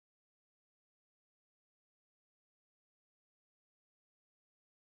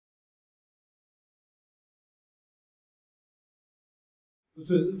It's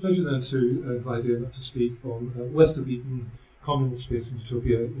a pleasure then to invite Iain up to speak on West of Eden, communal space and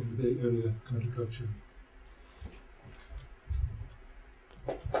utopia in the earlier counterculture.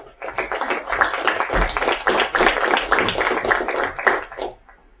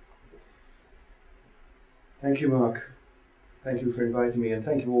 Thank you, Mark. Thank you for inviting me, and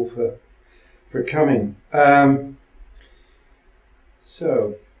thank you all for coming.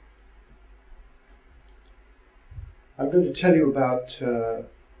 So, I'm going to tell you about a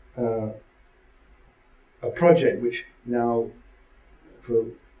project which now,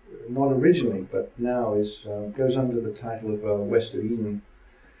 not originally, but now goes under the title of West of Eden.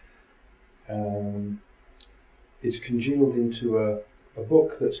 It's congealed into a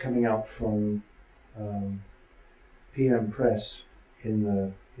book that's coming out from PM Press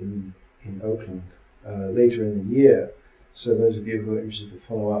in Oakland later in the year. So those of you who are interested to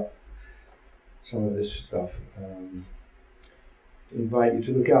follow up some of this stuff, invite you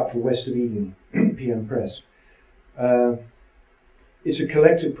to look out for West of Eden, PM Press. It's a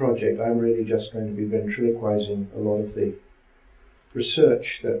collective project. I'm really just going to be ventriloquizing a lot of the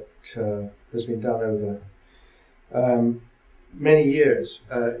research that has been done over many years.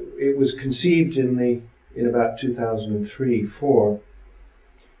 It was conceived in about 2003-04.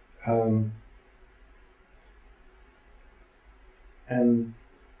 And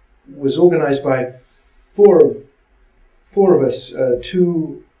was organized by four of us,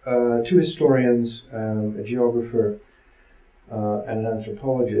 two historians, a geographer, and an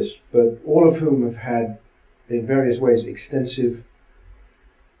anthropologist, but all of whom have had, in various ways, extensive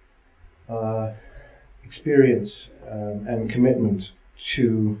experience and commitment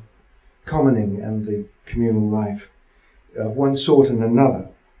to commoning and the communal life of one sort and another.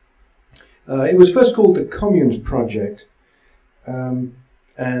 It was first called the Communes Project,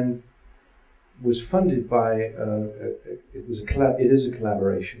 and was funded by it is a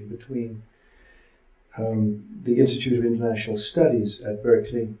collaboration between the Institute of International Studies at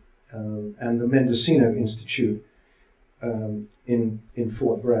Berkeley and the Mendocino Institute in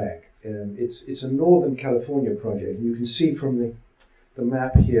Fort Bragg. It's a Northern California project, and you can see from the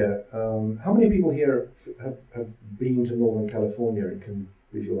map here. How many people here have been to Northern California and can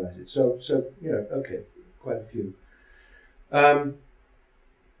visualize it? So okay, quite a few.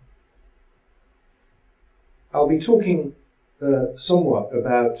 I'll be talking somewhat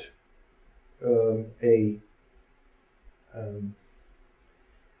about a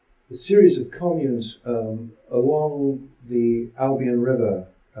series of communes along the Albion River.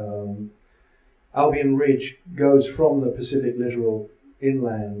 Albion Ridge goes from the Pacific littoral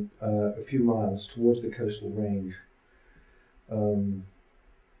inland a few miles towards the coastal range. And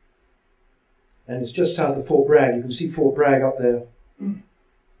it's just south of Fort Bragg. You can see Fort Bragg up there.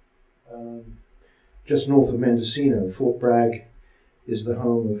 Just north of Mendocino. Fort Bragg is the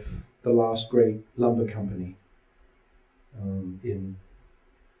home of the last great lumber company in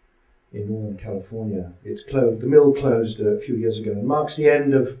Northern California. It's closed. The mill closed a few years ago, and marks the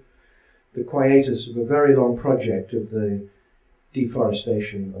end of the quietus of a very long project of the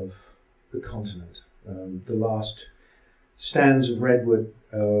deforestation of the continent. The last stands of redwood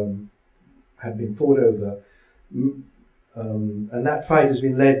had been fought over. And that fight has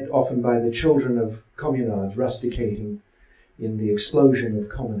been led often by the children of communards, rusticating in the explosion of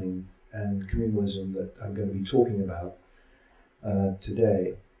commoning and communalism that I'm going to be talking about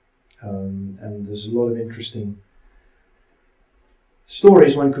today. And there's a lot of interesting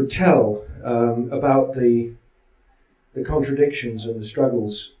stories one could tell about the contradictions and the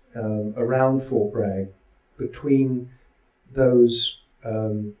struggles around Fort Bragg between those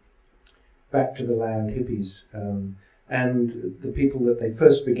back to the land hippies and the people that they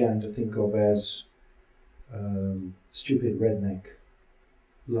first began to think of as stupid redneck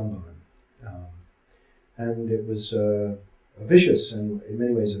lumbermen. And it was a vicious, and in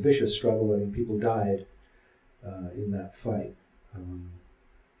many ways a vicious struggle. I mean, people died in that fight.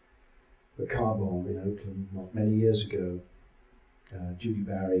 The car bomb in Oakland not many years ago, Judy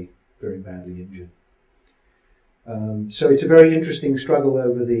Barry very badly injured. So it's a very interesting struggle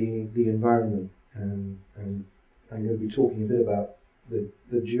over the environment, and I'm going to be talking a bit about the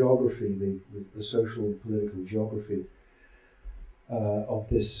geography, the social political geography of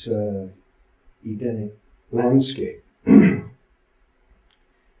this Edenic landscape.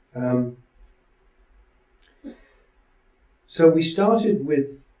 So we started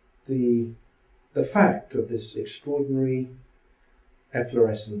with the fact of this extraordinary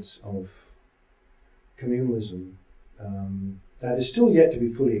efflorescence of communalism that is still yet to be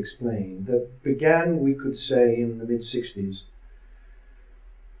fully explained, that began, we could say, in the mid-60s,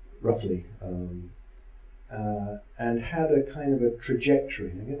 roughly, and had a kind of a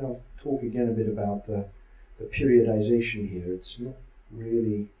trajectory. Again, I'll talk again a bit about the periodization here. It's not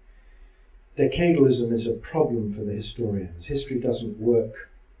really... Decadalism is a problem for the historians. History doesn't work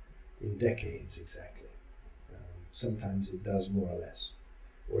in decades exactly. Sometimes it does more or less,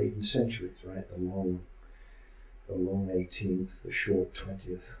 or even centuries, right? The long 18th, the short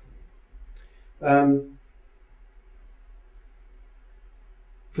 20th.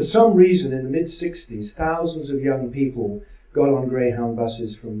 For some reason, in the mid-60s, thousands of young people got on Greyhound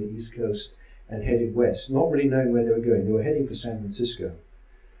buses from the East Coast and headed west, not really knowing where they were going. They were heading for San Francisco.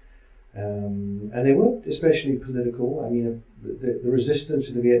 And they weren't especially political. I mean, the resistance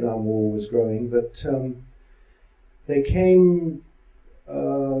to the Vietnam War was growing, but they came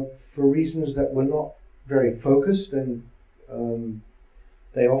for reasons that were not very focused, and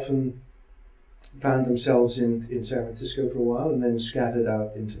they often found themselves in San Francisco for a while and then scattered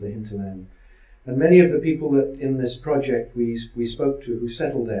out into the hinterland. And many of the people that in this project we spoke to who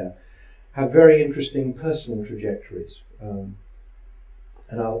settled there have very interesting personal trajectories.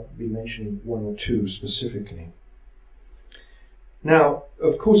 And I'll be mentioning one or two specifically. Now,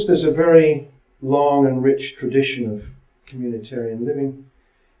 of course, there's a very long and rich tradition of communitarian living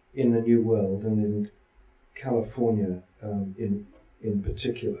in the New World and in California in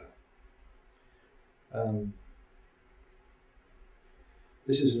particular.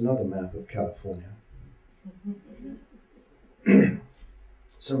 This is another map of California.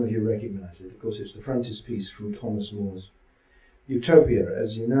 Some of you recognize it. Of course, it's the frontispiece from Thomas More's Utopia.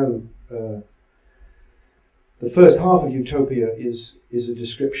 As you know, the first half of Utopia is a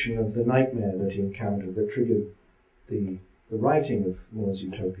description of the nightmare that he encountered that triggered the writing of More's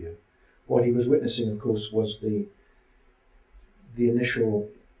Utopia. What he was witnessing, of course, was the initial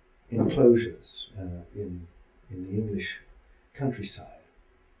enclosures in the English countryside.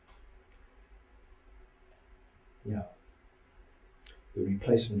 Yeah, the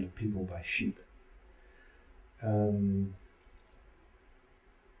replacement of people by sheep.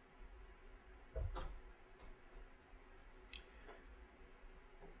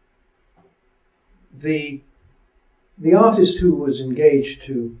 The artist who was engaged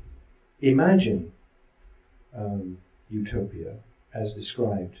to imagine Utopia, as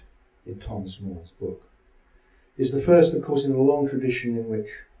described in Thomas More's book, is the first, of course, in a long tradition in which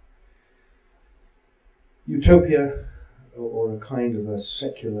Utopia, or a kind of a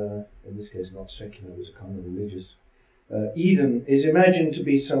secular, in this case not secular, it was a kind of religious, Eden, is imagined to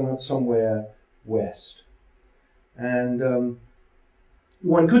be somewhere west. And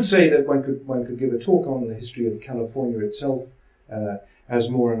one could say that one could give a talk on the history of California itself as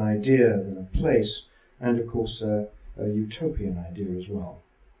more an idea than a place, and of course a utopian idea as well.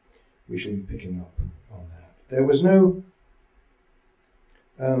 We shall be picking up on that. There was no,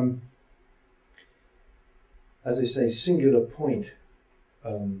 as I say, singular point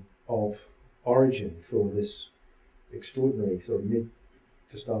of origin for this extraordinary sort of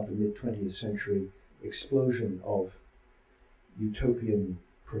just after mid-20th century explosion of utopian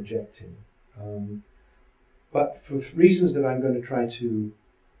projecting. But for reasons that I'm going to try to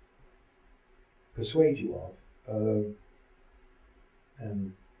persuade you of,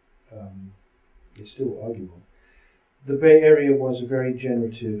 and it's still arguable, the Bay Area was a very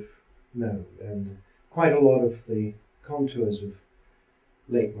generative node, and quite a lot of the contours of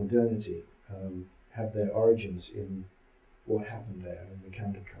late modernity have their origins in what happened there in the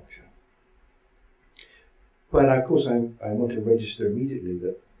counterculture. But of course, I want to register immediately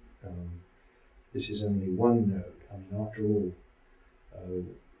that this is only one node. I mean, after all,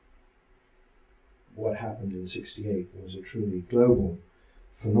 what happened in '68 was a truly global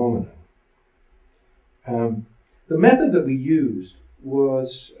phenomenon. The method that we used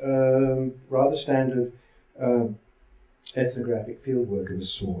was rather standard ethnographic fieldwork of a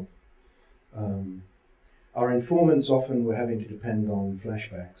sort. Our informants often were having to depend on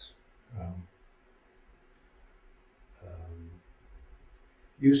flashbacks.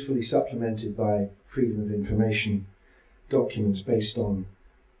 Usefully supplemented by freedom of information documents based on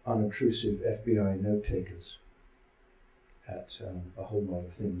unobtrusive FBI note takers at a whole lot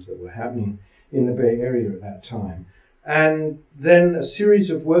of things that were happening in the Bay Area at that time. And then a series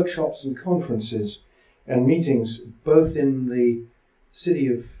of workshops and conferences and meetings, both in the city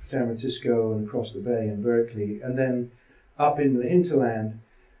of San Francisco and across the Bay and Berkeley, and then up in the hinterland,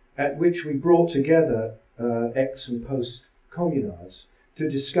 at which we brought together ex and post communards to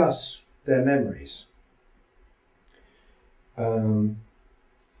discuss their memories. And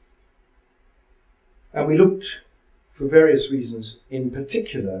we looked, for various reasons, in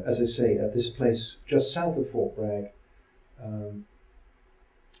particular, as I say, at this place just south of Fort Bragg,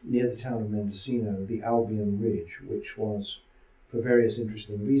 near the town of Mendocino, the Albion Ridge, which was, for various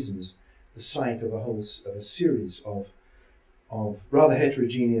interesting reasons, the site of a series of rather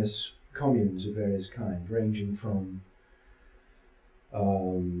heterogeneous communes of various kinds, ranging from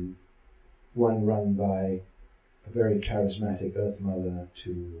one run by a very charismatic Earth Mother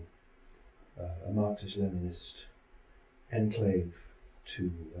to a Marxist-Leninist enclave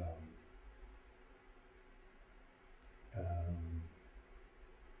to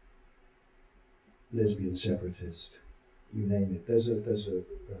lesbian separatist, you name it. There's a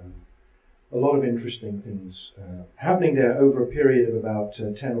lot of interesting things happening there over a period of about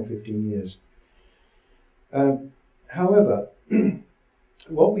 10 or 15 years. However,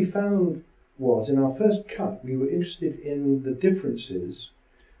 what we found was, in our first cut, we were interested in the differences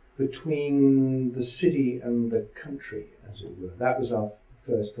between the city and the country, as it were. That was our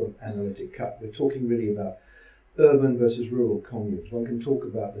first sort of analytic cut. We're talking really about urban versus rural communes. One can talk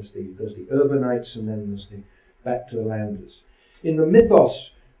about there's the urbanites and then there's the back to the landers. In the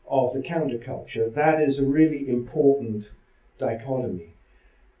mythos of the counterculture, that is a really important dichotomy.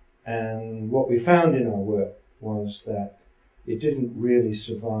 And what we found in our work was that it didn't really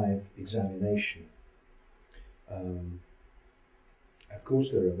survive examination. Of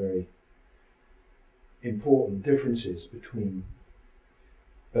course, there are very important differences between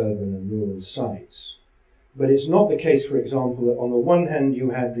urban and rural sites. But it's not the case, for example, that on the one hand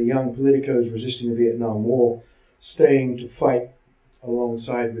you had the young politicos resisting the Vietnam War, staying to fight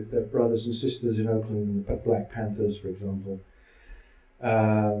alongside with their brothers and sisters in Oakland, the Black Panthers, for example,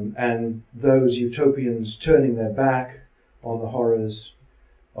 and those utopians turning their back on the horrors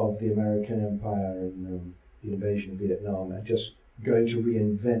of the American Empire and the invasion of Vietnam, and just going to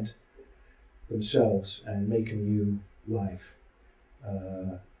reinvent themselves and make a new life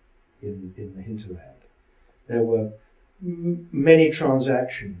in the hinterland. There were many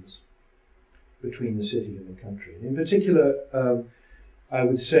transactions between the city and the country. In particular, I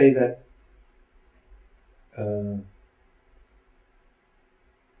would say that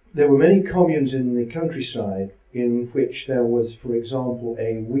there were many communes in the countryside in which there was, for example,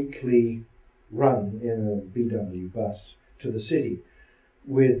 a weekly run in a VW bus to the city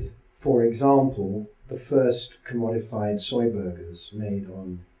with, for example, the first commodified soy burgers made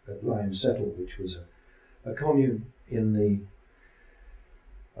at Lime Settle, which was a commune in the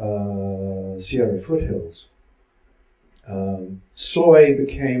Sierra foothills. Soy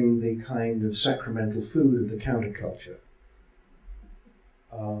became the kind of sacramental food of the counterculture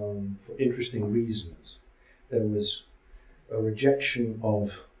for interesting reasons. There was a rejection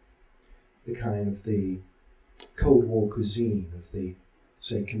of the Cold War cuisine of the,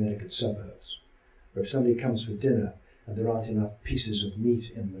 say, Connecticut suburbs, where if somebody comes for dinner and there aren't enough pieces of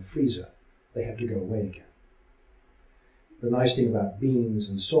meat in the freezer, they have to go away again. The nice thing about beans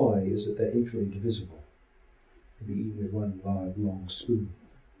and soy is that they're infinitely divisible. They can be eaten with one large, long spoon.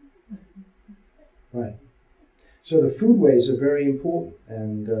 Right. So the foodways are very important,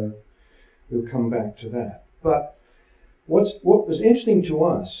 and we'll come back to that. But what was interesting to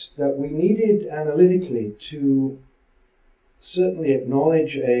us, that we needed analytically to certainly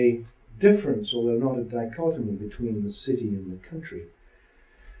acknowledge a difference, although not a dichotomy, between the city and the country.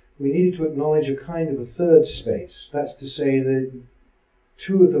 We needed to acknowledge a kind of a third space. That's to say that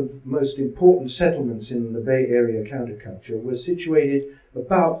two of the most important settlements in the Bay Area counterculture were situated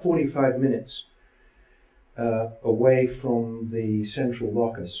about 45 minutes away from the central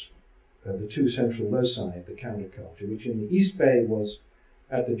locus, the two central loci of the counterculture, which in the East Bay was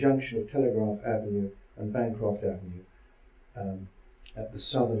at the junction of Telegraph Avenue and Bancroft Avenue, at the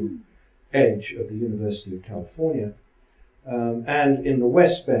southern edge of the University of California, and in the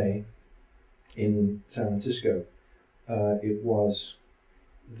West Bay, in San Francisco, it was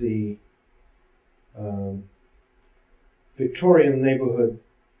the Victorian neighborhood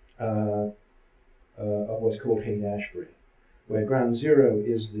of what's called Haight-Ashbury, where Ground Zero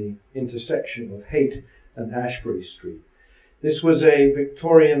is the intersection of Haight and Ashbury Street. This was a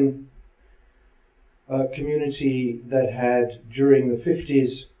Victorian community that had, during the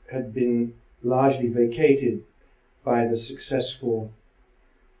 50s, had been largely vacated by the successful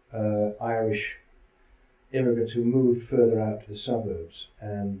Irish immigrants who moved further out to the suburbs.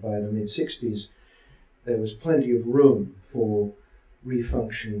 And by the mid-60s, there was plenty of room for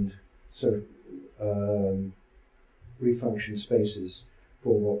refunctioned spaces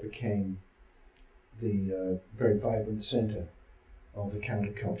for what became the very vibrant center of the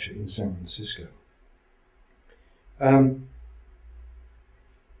counterculture in San Francisco.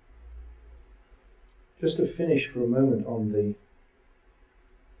 Just to finish for a moment on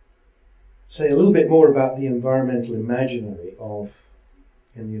say a little bit more about the environmental imaginary of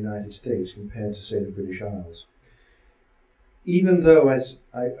in the United States compared to, say, the British Isles. Even though, as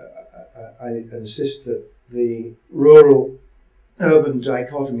I insist that the rural-urban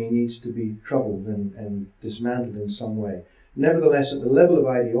dichotomy needs to be troubled and dismantled in some way, nevertheless, at the level of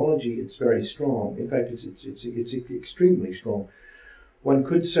ideology, it's very strong. In fact, it's extremely strong. One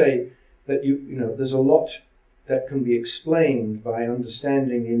could say that there's a lot that can be explained by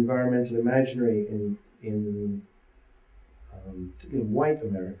understanding the environmental imaginary in white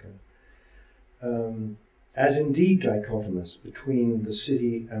America, as indeed dichotomous between the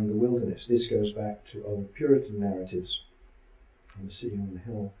city and the wilderness. This goes back to old Puritan narratives, and the city on the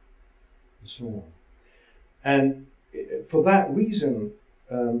hill, and so on. And for that reason,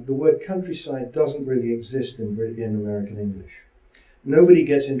 the word countryside doesn't really exist in American English. Nobody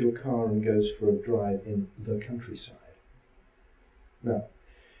gets into a car and goes for a drive in the countryside. No.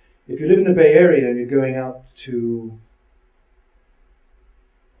 If you live in the Bay Area and you're going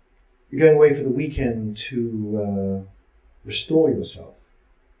away for the weekend to restore yourself,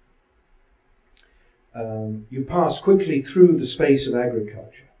 you pass quickly through the space of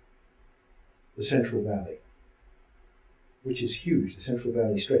agriculture, the Central Valley, which is huge. The Central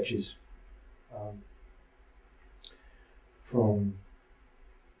Valley stretches from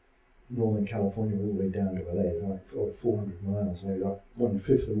Northern California all the way down to LA, like 400 miles. Maybe like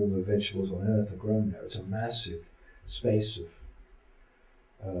 1/5 of all the vegetables on Earth are grown there. It's a massive space of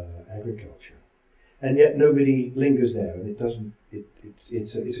agriculture, and yet nobody lingers there, and it doesn't.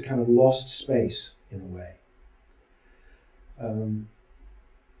 It's a kind of lost space in a way.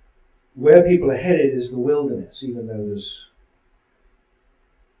 Where people are headed is the wilderness, even though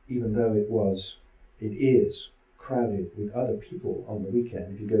it is crowded with other people on the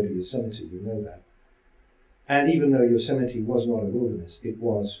weekend. If you go to Yosemite, you know that. And even though Yosemite was not a wilderness, it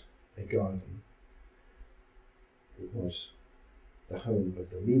was a garden. It was the home of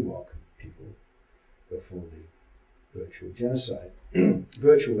the Miwok people before the virtual genocide.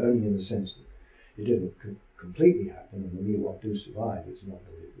 Virtual only in the sense that it didn't completely happen, and the Miwok do survive. It's not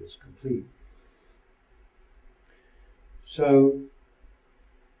that it was complete. So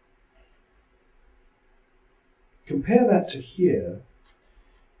compare that to here.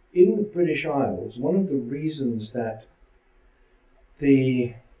 In the British Isles, one of the reasons that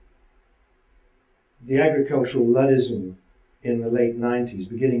the agricultural Luddism in the late 90s,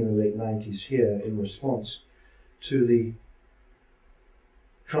 beginning in the late 90s here, in response to the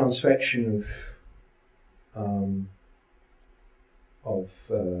transfection of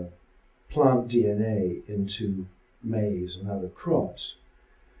plant DNA into maize and other crops.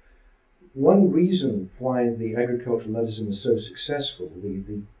 One reason why the agricultural Luddism is so successful,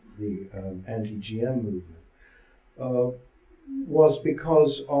 the anti-GM movement, was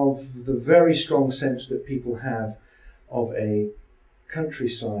because of the very strong sense that people have of a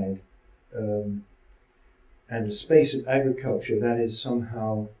countryside and a space of agriculture that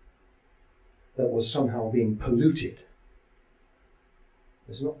was somehow being polluted.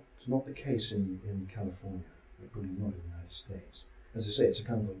 It's not the case in California, probably not in the United States. As I say, it's a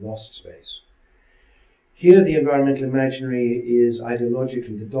kind of a lost space. Here, the environmental imaginary is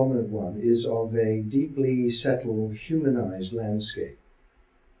ideologically, the dominant one, is of a deeply settled, humanized landscape.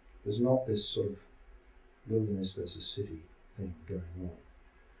 There's not this sort of wilderness versus city thing going on.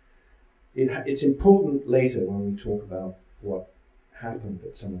 It's important later when we talk about what happened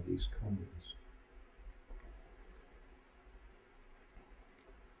at some of these communes.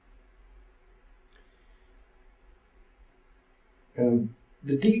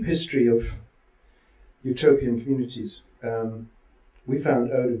 The deep history of utopian communities, we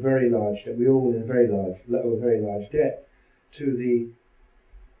found owed a very large debt. We were all in a very large debt to the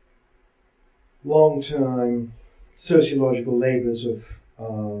long-term sociological labours of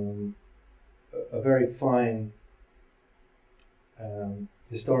a very fine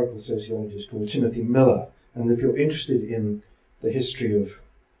historical sociologist called Timothy Miller. And if you're interested in the history of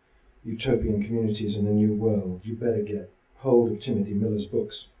utopian communities in the New World, you better get hold of Timothy Miller's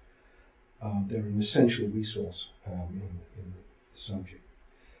books. They're an essential resource in the subject.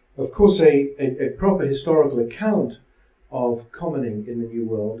 Of course, a proper historical account of commoning in the New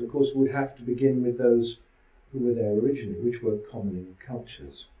World, of course, would have to begin with those who were there originally, which were commoning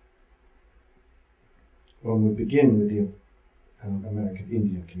cultures. One would begin with the American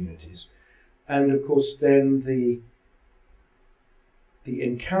Indian communities. And of course, then the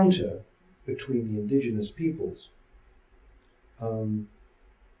encounter between the indigenous peoples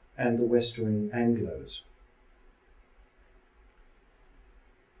and the Westering Anglos.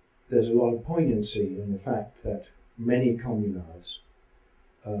 There's a lot of poignancy in the fact that many communards,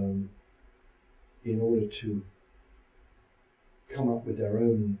 in order to come up with their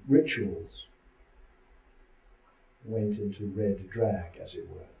own rituals went into red drag, as it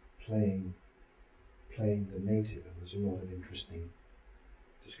were, playing the native, and there's a lot of interesting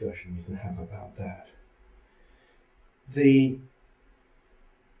discussion you can have about that. The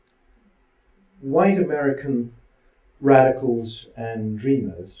white American radicals and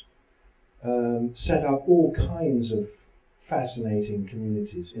dreamers set up all kinds of fascinating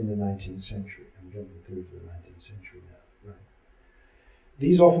communities in the 19th century. I'm jumping through to the 19th century now. Right.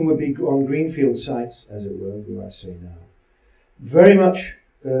 These often would be on greenfield sites, as it were, we might say now. Very much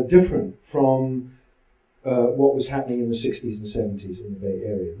different from what was happening in the 60s and 70s in the Bay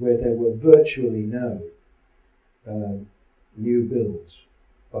Area, where there were virtually no new builds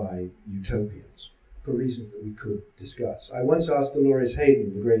by utopians, for reasons that we could discuss. I once asked Dolores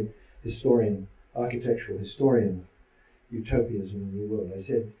Hayden, the great historian, architectural historian of utopias in the New World, I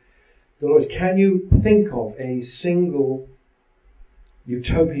said, Dolores, can you think of a single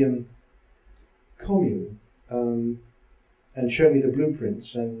utopian commune and show me the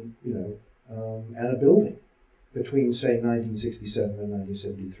blueprints and, you know, and a building between, say, 1967 and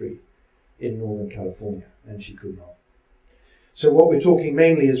 1973 in Northern California? And she could not. So what we're talking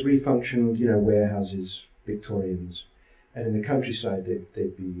mainly is refunctioned, you know, warehouses, Victorians, and in the countryside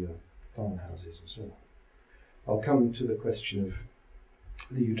they'd be farmhouses and so on. I'll come to the question of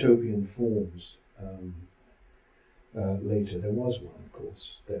the utopian forms later. There was one, of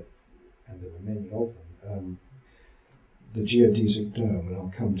course, and there were many of them. The geodesic dome, and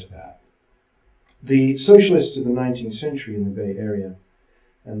I'll come to that. The socialists of the 19th century in the Bay Area,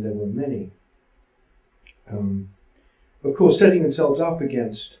 and there were many, of course, setting themselves up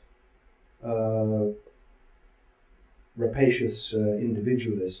against rapacious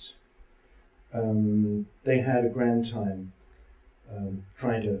individualists, they had a grand time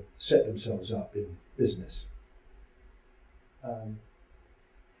trying to set themselves up in business.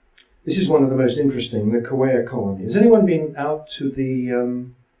 This is one of the most interesting, the Kauai colony. Has anyone been out to the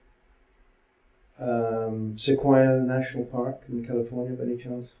Sequoia National Park in California by any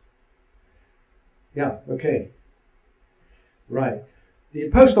chance? Yeah, okay. Right. The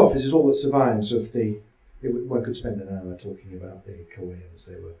post office is all that survives of one could spend an hour talking about the Kauaians.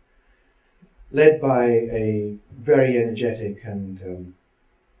 They were led by a very energetic and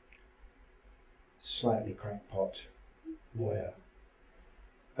slightly crackpot lawyer.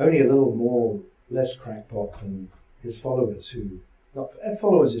 Only a little less crackpot than his followers, who, not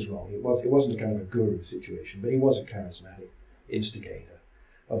followers is wrong, it wasn't a kind of a guru situation, but he was a charismatic instigator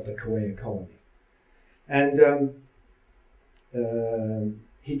of the Kauai colony. And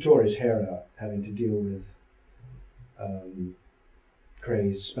he tore his hair out having to deal with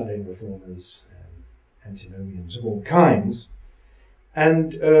crazed spelling reformers and antinomians of all kinds.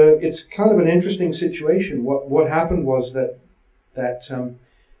 And it's kind of an interesting situation. What happened was that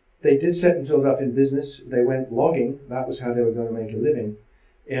they did set themselves up in business. They went logging. That was how they were going to make a living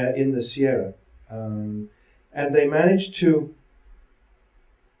in the Sierra. And they managed to...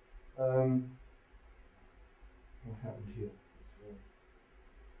 what happened here?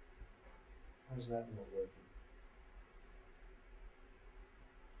 How's that not working?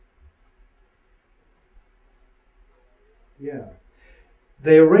 Yeah.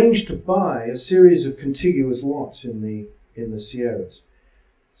 They arranged to buy a series of contiguous lots in the Sierras,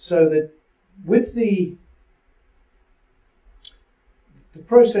 so that with the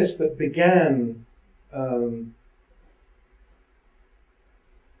process that began in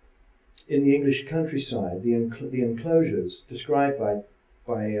the English countryside, the enclosures described by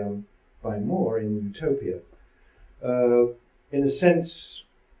Moore in Utopia, in a sense,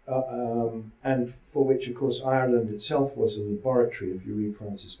 and for which, of course, Ireland itself was a laboratory. If you read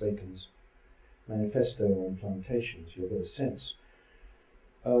Francis Bacon's manifesto on plantations, you'll get a sense.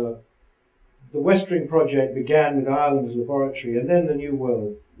 The Westering project began with Ireland as a laboratory, and then the New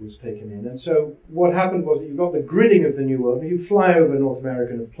World was taken in. And so what happened was that you got the gridding of the New World. If you fly over North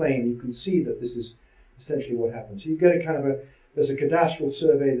America in a plane, you can see that this is essentially what happened. So you get a kind of there's a cadastral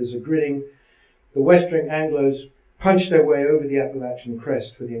survey, there's a gridding. The Westering Anglos punch their way over the Appalachian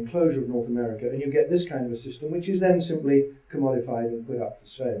crest for the enclosure of North America, and you get this kind of a system, which is then simply commodified and put up for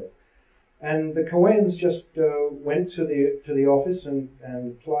sale. And the Kauaians just went to the office and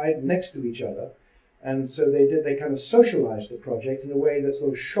applied next to each other, and so they kind of socialized the project in a way that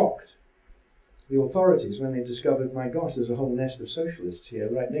sort of shocked the authorities when they discovered, my gosh, there's a whole nest of socialists here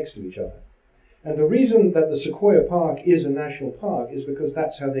right next to each other. And the reason that the Sequoia Park is a national park is because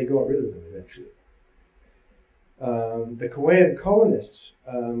that's how they got rid of them eventually. The Kauaian colonists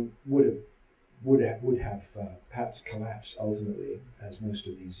would have perhaps collapsed ultimately, as most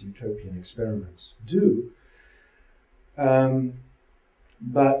of these utopian experiments do. but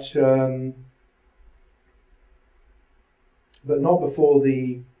not before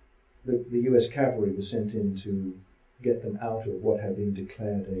the US cavalry was sent in to get them out of what had been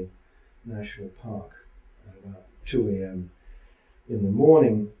declared a national park at about 2 a.m. in the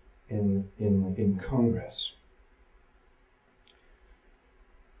morning in Congress.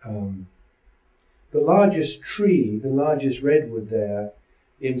 The largest tree, the largest redwood there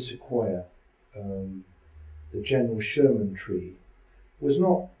in Sequoia, the General Sherman tree, was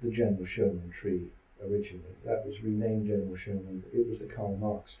not the General Sherman tree originally. That was renamed General Sherman. It was the Karl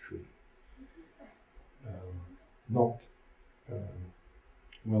Marx tree. Not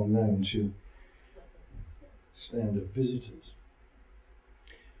well known to standard visitors.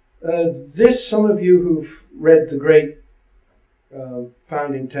 Some of you who've read the great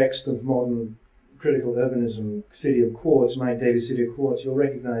founding text of modern critical urbanism, City of Quartz, Mike Davis' City of Quartz, you'll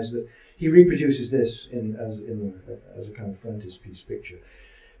recognize that he reproduces this as a kind of frontispiece picture.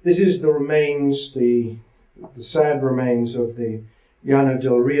 This is the remains, the sad remains of the Llano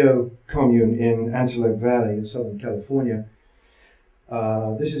del Rio commune in Antelope Valley in Southern California.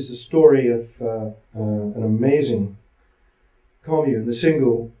 This is the story of an amazing commune, the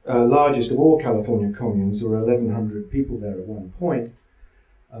single largest of all California communes. There were 1,100 people there at one point.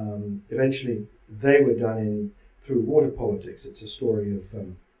 Eventually, they were done through water politics. It's a story of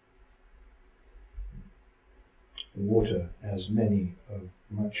water, as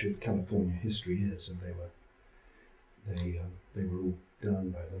much of California history is, and they were all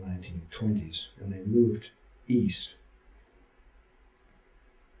done by the 1920s, and they moved east.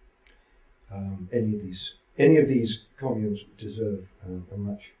 Any of these communes deserve a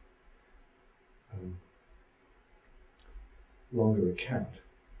much longer account.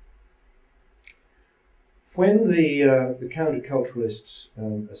 When the counterculturalists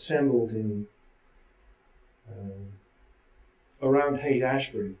assembled in around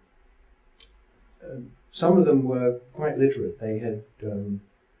Haight-Ashbury, some of them were quite literate. They had been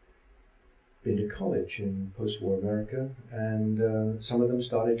to college in post-war America, and some of them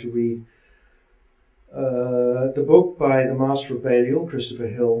started to read the book by the master of Balliol, Christopher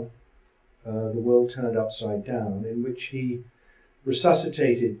Hill, The World Turned Upside Down, in which he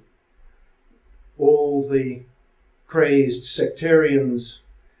resuscitated all the crazed sectarians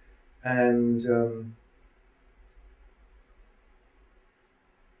and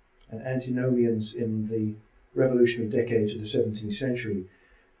antinomians in the revolutionary decades of the 17th century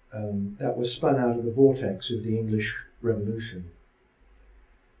that was spun out of the vortex of the English Revolution.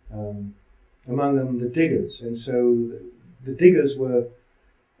 Among them, the Diggers. And so the Diggers were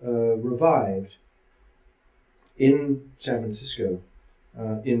revived in San Francisco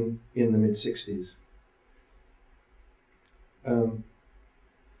in the mid-60s.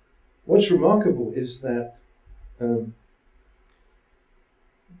 What's remarkable is that the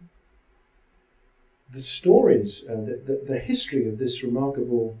stories, the history of this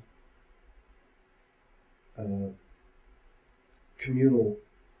remarkable communal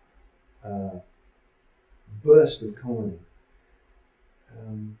burst of colony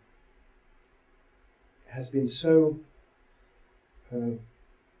has been so,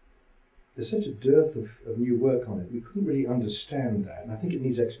 there's such a dearth of new work on it. We couldn't really understand that, and I think it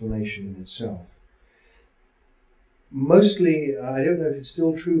needs explanation in itself. Mostly, I don't know if it's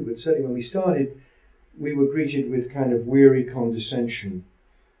still true, but certainly when we started, we were greeted with kind of weary condescension.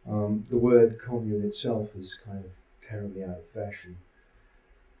 The word commune itself is kind of terribly out of fashion.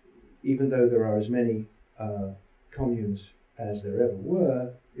 Even though there are as many communes as there ever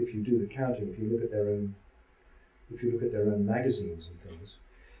were, if you do the counting, if you look at their own magazines and things,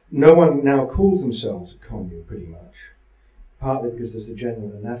 no one now calls themselves a commune, pretty much. Partly because there's the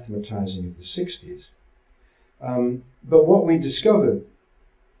general anathematizing of the 60s. But what we discovered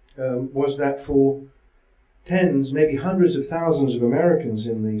was that for tens, maybe hundreds of thousands of Americans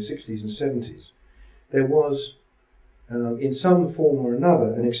in the 60s and 70s, there was, in some form or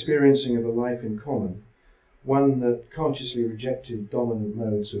another, an experiencing of a life in common, one that consciously rejected dominant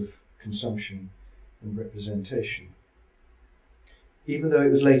modes of consumption and representation, even though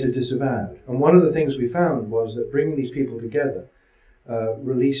it was later disavowed. And one of the things we found was that bringing these people together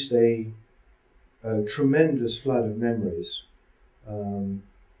released a tremendous flood of memories.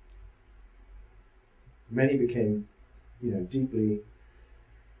 Many became, deeply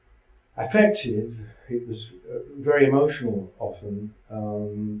affective. It was very emotional often,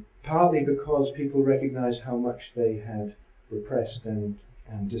 partly because people recognized how much they had repressed and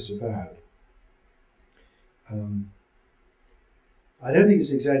disavowed. I don't think it's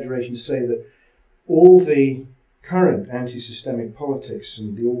an exaggeration to say that all the current anti-systemic politics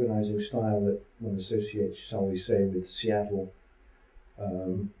and the organizing style that one associates, shall we say, with Seattle,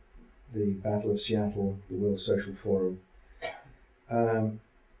 the Battle of Seattle, the World Social Forum, a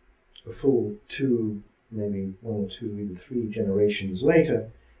full two, maybe one or two, even three generations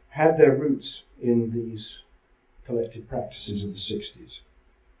later, had their roots in these collective practices of the 60s.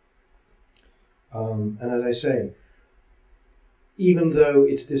 And as I say, even though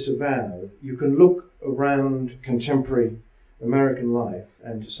it's disavowed, you can look around contemporary American life,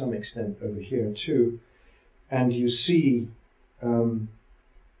 and to some extent over here too, and you see the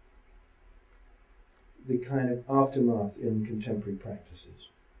kind of aftermath in contemporary practices.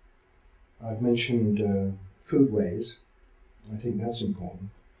 I've mentioned foodways. I think that's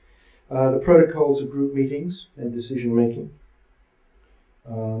important. The protocols of group meetings and decision making,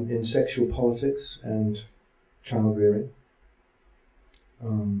 in sexual politics and child rearing,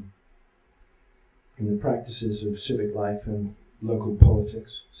 in the practices of civic life and local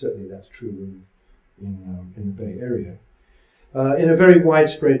politics. Certainly that's true in the Bay Area. In a very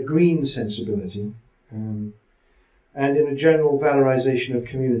widespread green sensibility, and in a general valorization of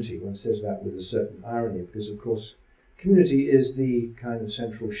community. One says that with a certain irony, because of course community is the kind of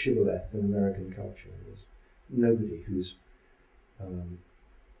central shibboleth in American culture. There's nobody who's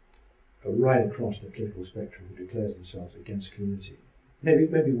right across the political spectrum who declares themselves against community.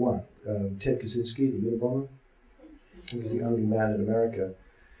 Maybe one, Ted Kaczynski, the Unabomber. He's the only man in America,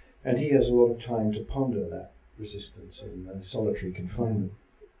 and he has a lot of time to ponder that resistance in solitary confinement.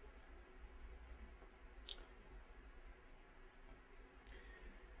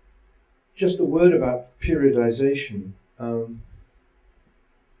 Just a word about periodization.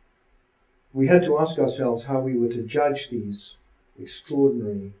 We had to ask ourselves how we were to judge these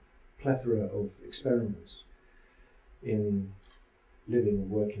extraordinary plethora of experiments in living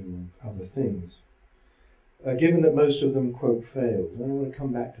and working and other things, given that most of them, quote, failed. And I want to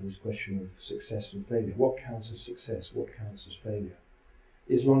come back to this question of success and failure. What counts as success? What counts as failure?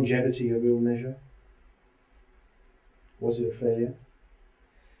 Is longevity a real measure? Was it a failure?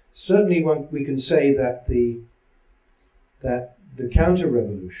 Certainly we can say that the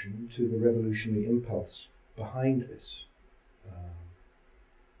counter-revolution to the revolutionary impulse behind this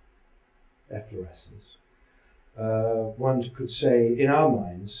efflorescence, one could say, in our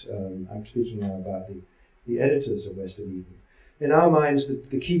minds, I'm speaking now about the editors of West of Eden, in our minds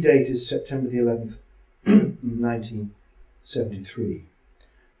the key date is September the 11th, 1973,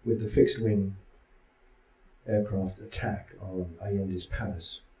 with the fixed-wing aircraft attack on Allende's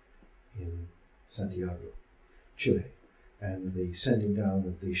palace in Santiago, Chile, and the sending down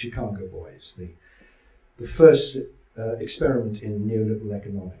of the Chicago Boys, the first experiment in neoliberal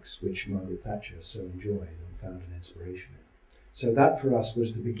economics, which Margaret Thatcher so enjoyed and found an inspiration in. So that for us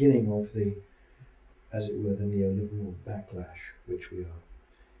was the beginning of the, as it were, the neoliberal backlash, which we are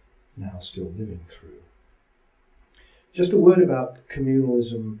now still living through. Just a word about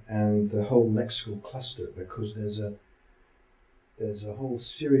communalism and the whole lexical cluster, because there's a whole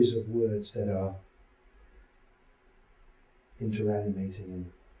series of words that are interanimating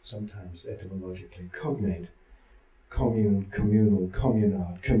and sometimes etymologically cognate. Commune, communal,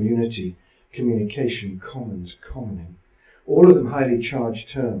 communard, community, communication, commons, commoning. All of them highly charged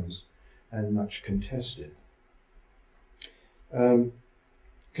terms and much contested.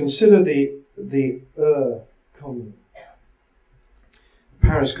 Consider the Commune,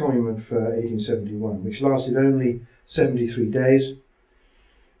 Paris Commune of 1871, which lasted only 73 days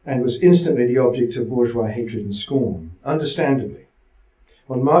and was instantly the object of bourgeois hatred and scorn, understandably.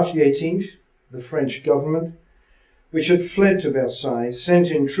 On March the 18th, the French government, which had fled to Versailles, sent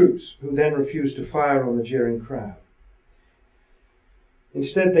in troops who then refused to fire on the jeering crowd.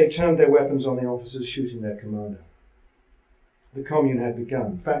 Instead, they turned their weapons on the officers, shooting their commander. The Commune had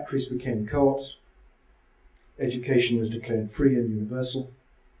begun. Factories became co-ops. Education was declared free and universal.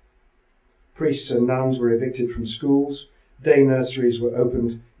 Priests and nuns were evicted from schools. Day nurseries were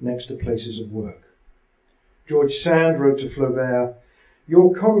opened next to places of work. George Sand wrote to Flaubert,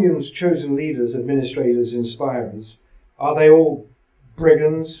 "Your Commune's chosen leaders, administrators, inspirers, are they all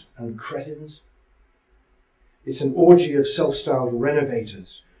brigands and cretins? It's an orgy of self-styled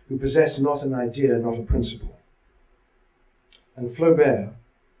renovators who possess not an idea, not a principle." And Flaubert,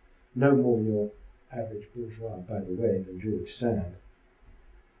 no more your average bourgeois, by the way, than George Sand,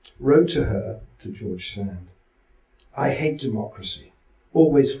 wrote to her, to George Sand, "I hate democracy,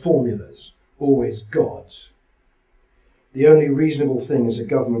 always formulas, always gods. The only reasonable thing is a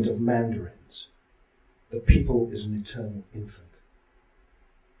government of mandarins. The people is an eternal infant."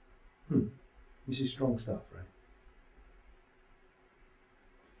 This is strong stuff, right?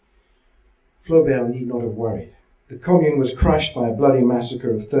 Flaubert need not have worried. The Commune was crushed by a bloody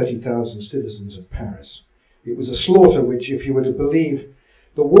massacre of 30,000 citizens of Paris. It was a slaughter which, if you were to believe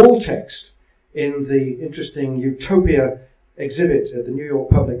the wall text in the interesting Utopia exhibit at the New York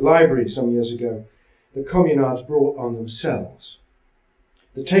Public Library some years ago, the communards brought on themselves.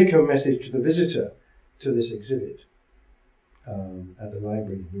 The take-home message to the visitor to this exhibit at the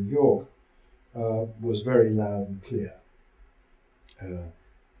library in New York was very loud and clear.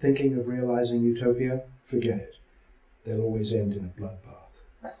 Thinking of realizing utopia? Forget it. They'll always end in a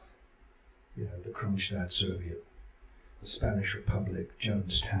bloodbath. You know, the Kronstadt Soviet, the Spanish Republic,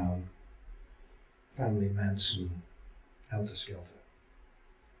 Jonestown, Family Manson, Helter Skelter.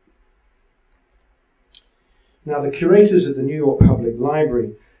 Now, the curators at the New York Public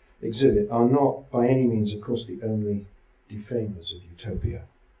Library exhibit are not, by any means, of course, the only defamers of utopia.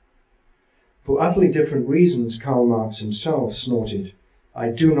 For utterly different reasons, Karl Marx himself snorted, "I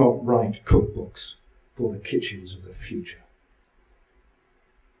do not write cookbooks for the kitchens of the future."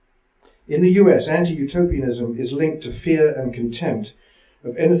 In the US, anti-utopianism is linked to fear and contempt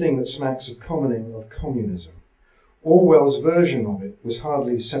of anything that smacks of commoning of communism. Orwell's version of it was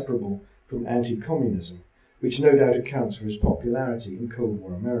hardly separable from anti-communism, which no doubt accounts for his popularity in Cold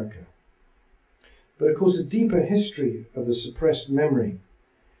War America. But of course, a deeper history of the suppressed memory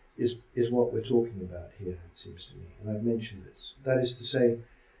is what we're talking about here, it seems to me, and I've mentioned this. That is to say,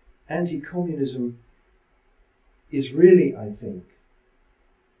 anti-communism is really, I think,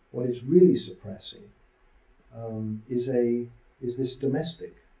 what it's really suppressing is this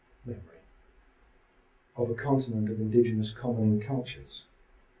domestic memory of a continent of indigenous commoning cultures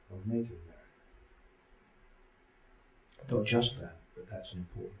of Native America. Not just that, but that's an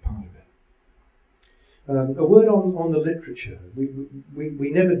important part of it. A word on the literature. We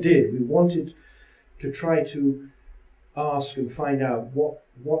never did. We wanted to try to ask and find out what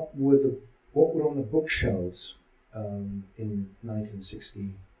were on the bookshelves in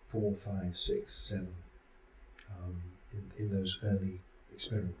 1964, 5, 6, 7, in those early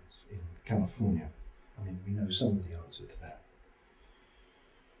experiments in California. I mean, we know some of the answer to that.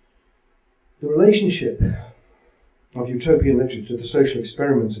 The relationship of utopian literature to the social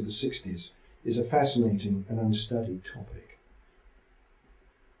experiments of the 60s is a fascinating and unstudied topic.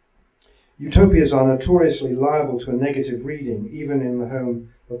 Utopias are notoriously liable to a negative reading, even in the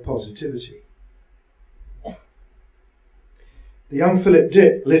home of positivity. The young Philip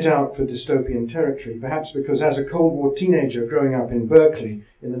Dick lit out for dystopian territory, perhaps because as a Cold War teenager growing up in Berkeley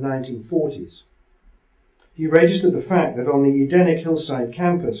in the 1940s, he registered the fact that on the Edenic hillside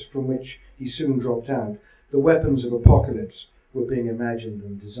campus from which he soon dropped out, the weapons of apocalypse were being imagined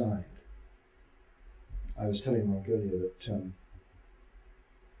and designed. I was telling Mark earlier that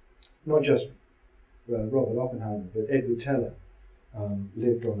not just Robert Oppenheimer, but Edward Teller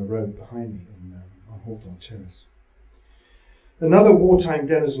lived on the road behind me on Hawthorne Terrace. Another wartime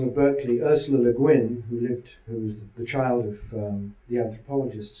denizen of Berkeley, Ursula Le Guin, who was the child of the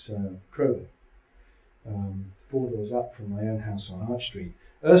anthropologist Kroger, 4 doors up from my own house on Arch Street.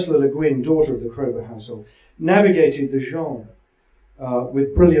 Ursula Le Guin, daughter of the Kroger household, navigated the genre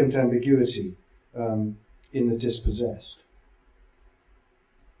with brilliant ambiguity in The Dispossessed.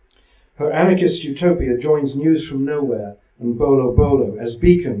 Her anarchist utopia joins News from Nowhere and Bolo Bolo as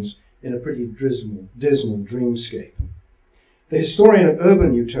beacons in a pretty dismal dreamscape. The historian of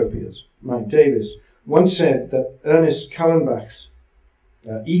urban utopias, Mike Davis, once said that Ernest Kallenbach's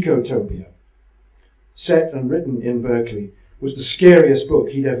Ecotopia, set and written in Berkeley, was the scariest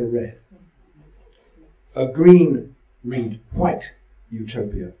book he'd ever read. A green, white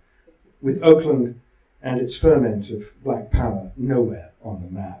utopia, with Oakland and its ferment of black power nowhere on the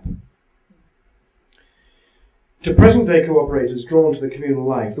map. To present-day cooperators drawn to the communal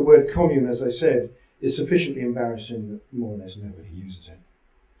life, the word commune, as I said, is sufficiently embarrassing that more or less nobody uses it.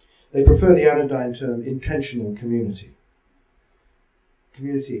 They prefer the anodyne term intentional community.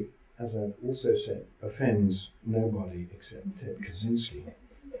 Community, as I've also said, offends nobody except Ted Kaczynski.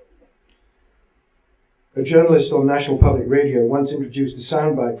 A journalist on National Public Radio once introduced a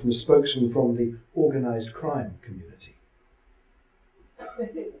soundbite from a spokesman from the organised crime community.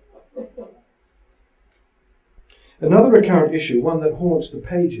 Another recurrent issue, one that haunts the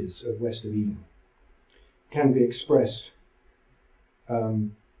pages of West of Eden, can be expressed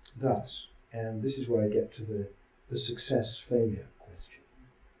thus, and this is where I get to the success-failure question.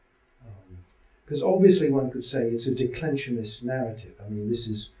 Because obviously one could say it's a declensionist narrative. I mean, this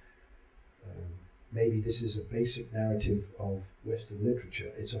is maybe this is a basic narrative of Western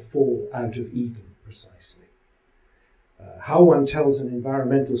literature. It's a fall out of Eden, precisely. How one tells an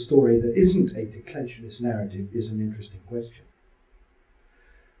environmental story that isn't a declensionist narrative is an interesting question.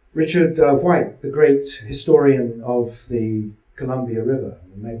 Richard White, the great historian of the Columbia River,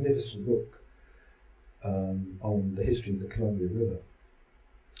 a magnificent book on the history of the Columbia River,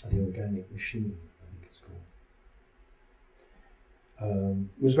 The Organic Machine, I think it's called,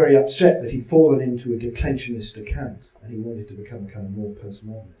 was very upset that he'd fallen into a declensionist account and he wanted to become kind of more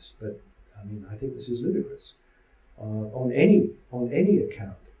postmodernist. But I mean, I think this is ludicrous. On any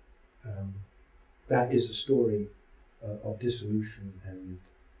account, that is a story of dissolution and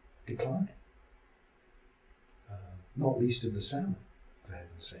decline, not least of the salmon, for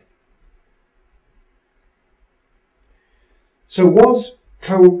heaven's sake. So was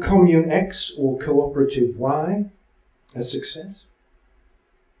commune X or cooperative Y a success?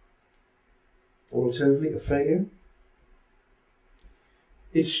 Or alternatively, a failure?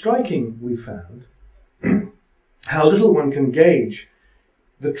 It's striking, we found, how little one can gauge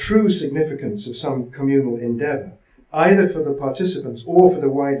the true significance of some communal endeavour, either for the participants or for the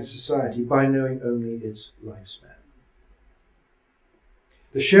wider society, by knowing only its lifespan.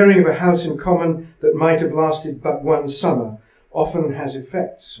 The sharing of a house in common that might have lasted but one summer often has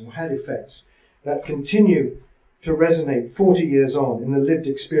effects, or had effects, that continue to resonate 40 years on in the lived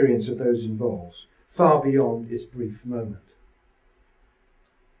experience of those involved, far beyond its brief moment.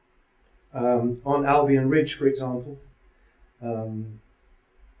 On Albion Ridge, for example,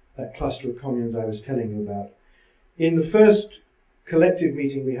 that cluster of communes I was telling you about, in the first collective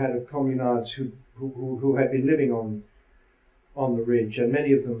meeting we had of communards who had been living on the ridge, and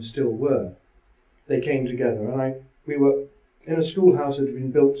many of them still were, they came together, and we were in a schoolhouse that had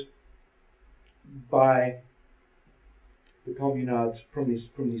been built by the communards from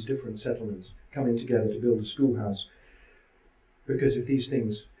these different settlements coming together to build a schoolhouse, because if these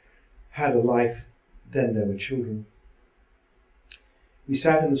things had a life, then there were children. We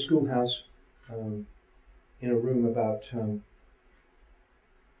sat in the schoolhouse in a room about a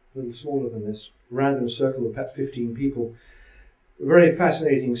little smaller than this, around in a circle of about 15 people. A very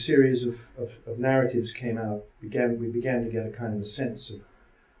fascinating series of narratives came out. We began to get a kind of a sense of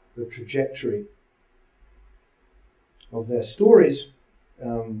the trajectory of their stories.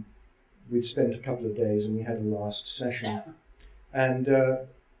 We'd spent a couple of days and we had a last session. And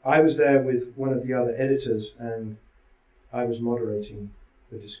I was there with one of the other editors and I was moderating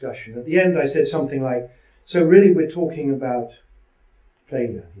the discussion. At the end I said something like, so really we're talking about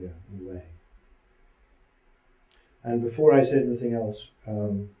failure here in a way. And before I said anything else,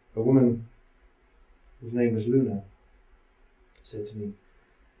 a woman whose name was Luna said to me,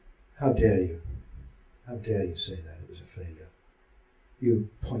 how dare you? How dare you say that it was a failure? You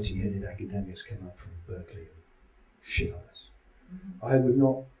pointy-headed academics came up from Berkeley and shit on us. Mm-hmm.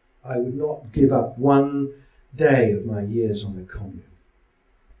 I would not give up one day of my years on the commune.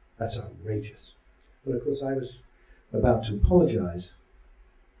 That's outrageous. But of course I was about to apologize.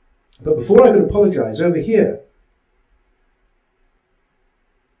 But before I could apologize, over here,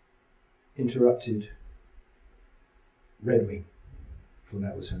 interrupted Redwing, for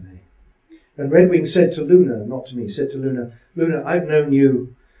that was her name. And Redwing said to Luna, not to me, said to Luna, Luna, I've known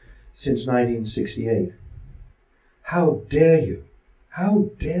you since 1968. How dare you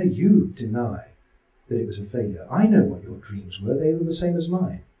deny that it was a failure? I know what your dreams were. They were the same as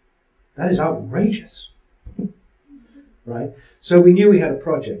mine. That is outrageous. Right? So we knew we had a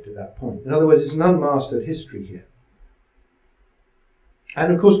project at that point. In other words, it's an unmastered history here.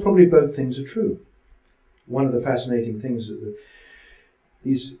 And of course, probably both things are true. One of the fascinating things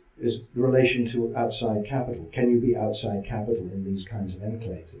is the relation to outside capital. Can you be outside capital in these kinds of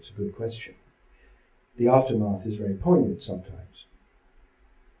enclaves? It's a good question. The aftermath is very poignant sometimes.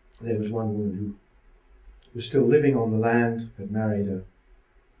 There was one woman who was still living on the land, had married a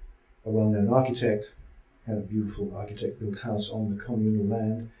well-known architect, had a beautiful architect-built house on the communal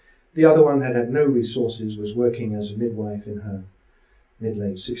land. The other one had no resources, was working as a midwife in her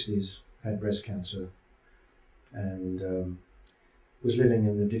mid-late 60s, had breast cancer, and was living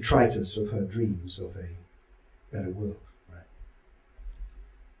in the detritus of her dreams of a better world. Right?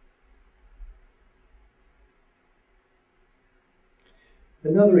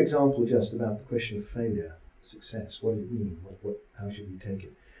 Another example just about the question of failure, success, what does it mean, how should we take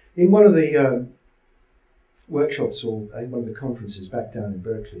it? In one of the workshops or one of the conferences back down in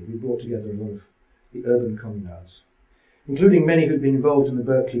Berkeley, we brought together a lot of the urban communards, including many who'd been involved in the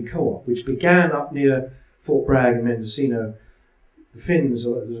Berkeley Co-op, which began up near Fort Bragg and Mendocino. The Finns,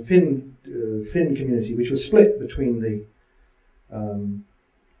 or the Finn community, which was split between the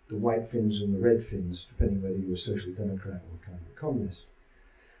white Finns and the red Finns, depending whether you were a social democrat or kind of a communist.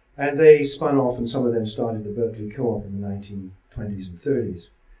 And they spun off, and some of them started the Berkeley Co-op in the 1920s and 30s.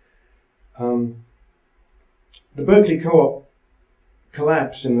 The Berkeley Co-op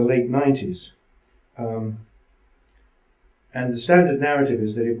collapsed in the late 90s. And the standard narrative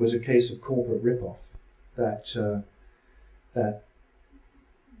is that it was a case of corporate rip-off, that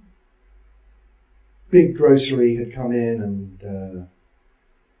big grocery had come in and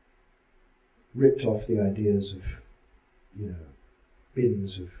ripped off the ideas of,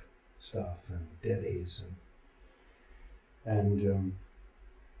 bins of stuff and delis and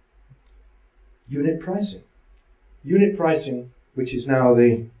unit pricing. Unit pricing, which is now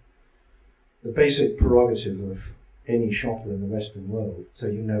the basic prerogative of any shopper in the Western world, so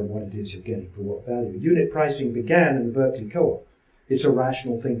you know what it is you're getting for what value. Unit pricing began in the Berkeley Co-op. It's a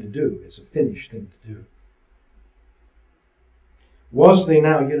rational thing to do. It's a Finnish thing to do. Was the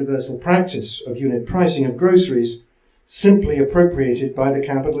now universal practice of unit pricing of groceries simply appropriated by the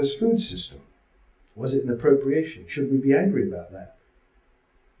capitalist food system? Was it an appropriation? Should we be angry about that?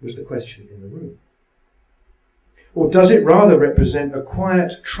 Was the question in the room. Or does it rather represent a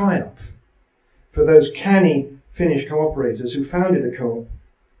quiet triumph for those canny Finnish cooperators who founded the co-op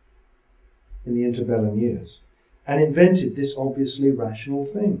in the interbellum years and invented this obviously rational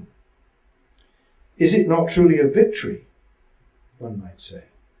thing? Is it not truly a victory, one might say,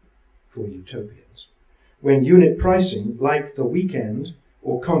 for utopians, when unit pricing, like the weekend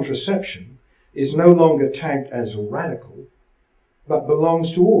or contraception, is no longer tagged as radical, but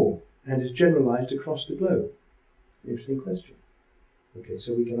belongs to all and is generalized across the globe? Interesting question. Okay,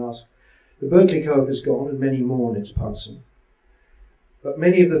 so we can ask, the Berkeley Co-op is gone and many mourn its passing, but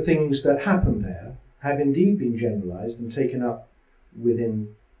many of the things that happened there have indeed been generalized and taken up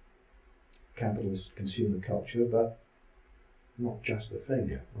within capitalist consumer culture, but not just a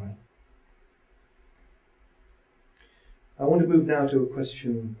failure, right? I want to move now to a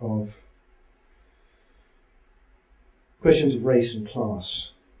questions of race and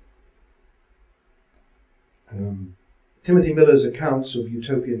class. Timothy Miller's accounts of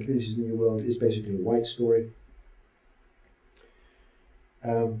utopian communities in the New World is basically a white story.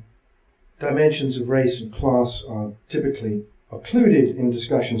 Dimensions of race and class are typically occluded in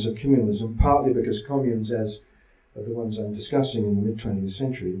discussions of communalism, partly because communes, as of the ones I'm discussing in the mid-20th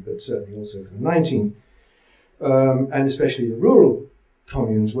century, but certainly also for the 19th, and especially the rural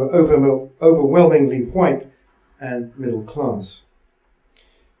communes, were overwhelmingly white and middle class.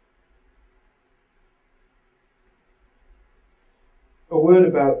 A word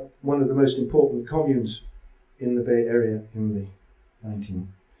about one of the most important communes in the Bay Area in the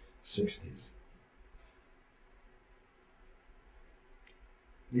 1960s.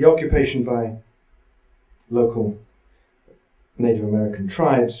 The occupation by local Native American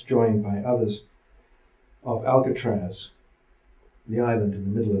tribes, joined by others, of Alcatraz, the island in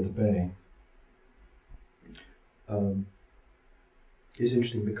the middle of the bay, is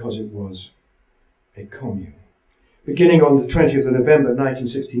interesting because it was a commune. Beginning on the 20th of November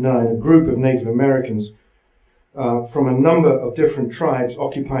 1969, a group of Native Americans from a number of different tribes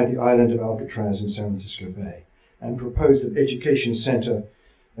occupied the island of Alcatraz in San Francisco Bay and proposed an education center,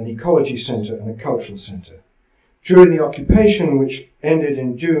 an ecology center, and a cultural center. During the occupation, which ended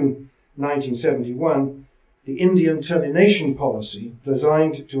in June 1971, the Indian termination policy,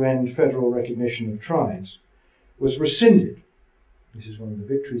 designed to end federal recognition of tribes, was rescinded. This is one of the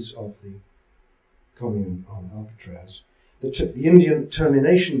victories of the commune on Alcatraz. The Indian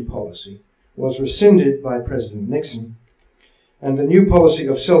termination policy was rescinded by President Nixon, and the new policy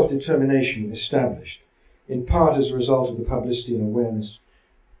of self-determination established, in part as a result of the publicity and awareness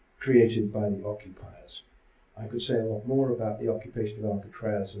created by the occupiers. I could say a lot more about the occupation of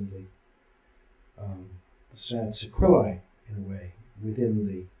Alcatraz and the sad sequelae, in a way,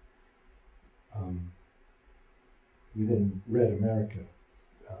 within Red America,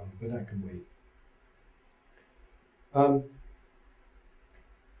 but that can wait.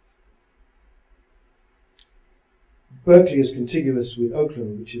 Berkeley is contiguous with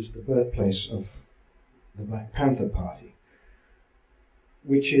Oakland, which is the birthplace of the Black Panther Party,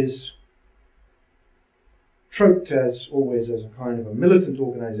 which is troped as always as a kind of a militant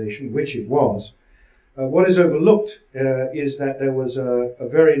organization, which it was. What is overlooked is that there was a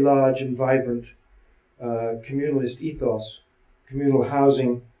very large and vibrant communalist ethos, communal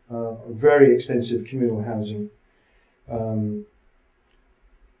housing, very extensive communal housing. They're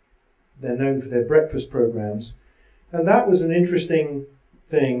known for their breakfast programs, and that was an interesting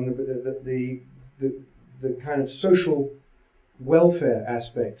thing. The kind of social welfare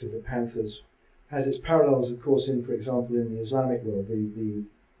aspect of the Panthers has its parallels, of course, in, for example, in the Islamic world.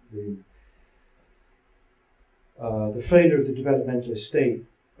 The failure of the developmentalist state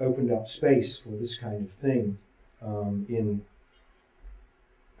opened up space for this kind of thing in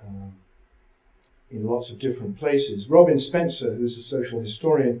in lots of different places. Robin Spencer, who's a social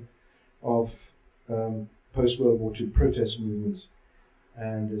historian of post-World War II protest movements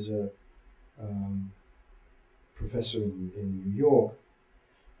and is a professor in New York,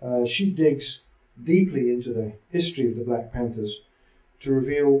 she digs deeply into the history of the Black Panthers to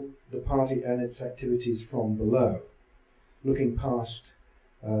reveal the party and its activities from below, looking past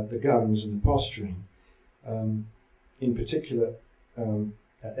the guns and the posturing, in particular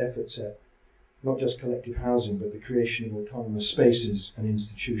at efforts at not just collective housing, but the creation of autonomous spaces and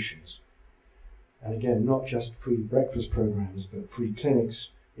institutions. And again, not just free breakfast programs, but free clinics,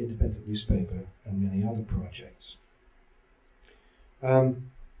 independent newspaper, and many other projects. The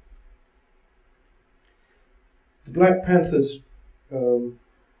Black Panthers,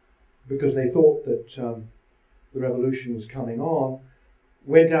 because they thought that the revolution was coming on,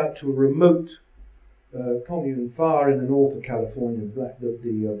 went out to a remote commune far in the north of California,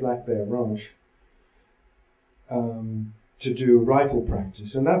 the Black Bear Ranch, to do rifle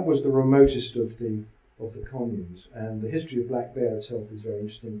practice, and that was the remotest of the communes. And the history of Black Bear itself is very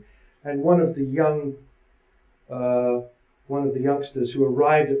interesting. And one of the youngsters who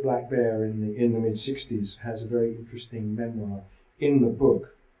arrived at Black Bear in the mid-60s has a very interesting memoir in the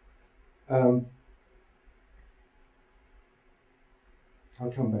book. I'll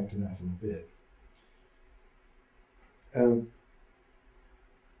come back to that in a bit.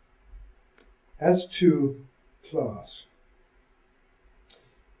 As to class,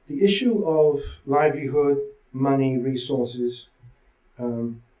 the issue of livelihood, money, resources,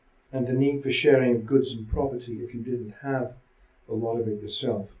 and the need for sharing of goods and property if you didn't have a lot of it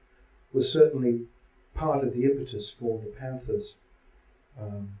yourself was certainly part of the impetus for the Panthers'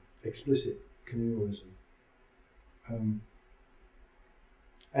 explicit communalism.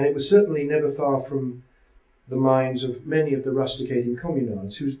 And it was certainly never far from the minds of many of the rusticating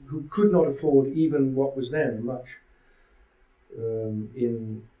communals who could not afford even what was then much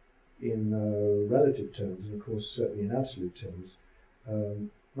in relative terms, and of course certainly in absolute terms,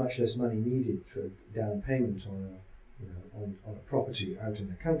 much less money needed for down payment on a property out in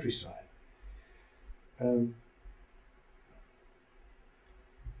the countryside.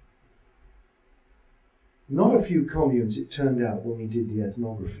 Not a few communes, it turned out when we did the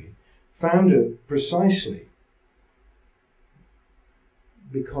ethnography, founded precisely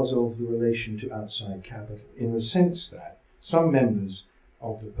because of the relation to outside capital, in the sense that some members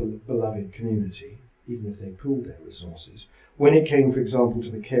of the beloved community, even if they pooled their resources, when it came, for example, to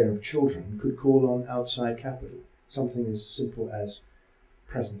the care of children, could call on outside capital, something as simple as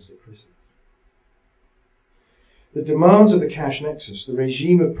presents at Christmas. The demands of the cash nexus, the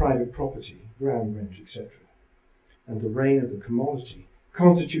regime of private property, ground rent, etc., and the reign of the commodity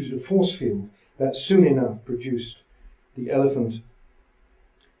constituted a force field that soon enough produced the elephant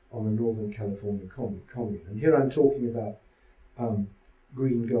on the Northern California commune. And here I'm talking about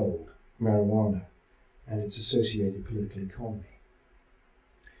green gold, marijuana, and its associated political economy.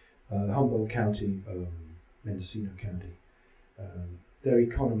 Humboldt County, Mendocino County, their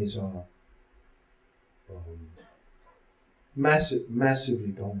economies are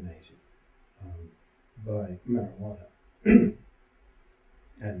massively dominated by marijuana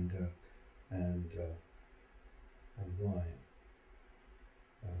and wine.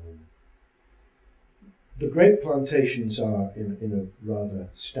 The grape plantations are in a rather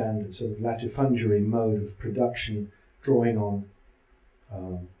standard sort of latifundiary mode of production, drawing on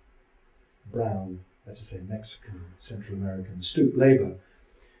brown, let's just say Mexican, Central American stoop labor.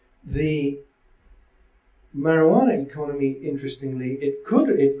 The marijuana economy, interestingly, it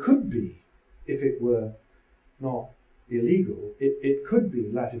could be, if it were not illegal, it could be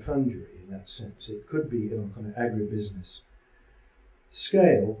latifundiary in that sense. It could be in a kind of agribusiness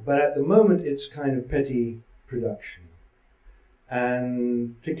scale, but at the moment it's kind of petty production.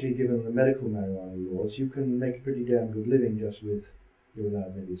 And particularly given the medical marijuana laws, you can make a pretty damn good living just with, you're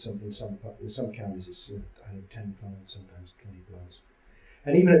allowed maybe in some counties it's I think 10 plants, sometimes 20 plants.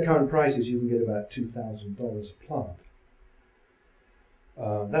 And even at current prices you can get about $2,000 a plant.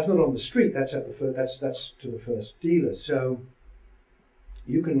 That's not on the street, that's at the that's to the first dealer. So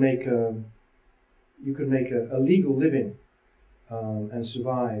you can make a legal living and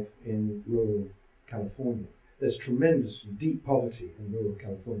survive in rural California. There's tremendous deep poverty in rural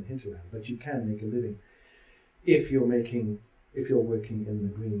California hinterland, but you can make a living if you're working in the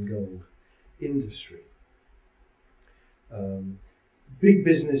green gold industry. Big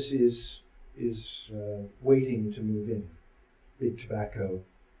business is waiting to move in. Big tobacco,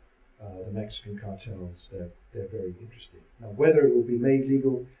 the Mexican cartels, they're very interested. Now, whether it will be made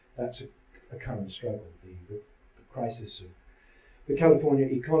legal, that's a current struggle. The crisis of the California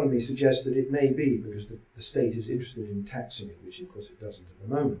economy suggests that it may be, because the state is interested in taxing it, which of course it doesn't at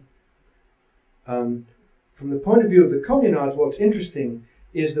the moment. From the point of view of the communards, what's interesting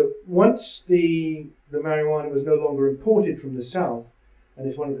is that once the marijuana was no longer imported from the south, and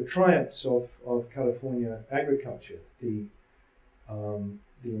it's one of the triumphs of California agriculture, the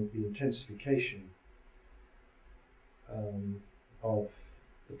intensification of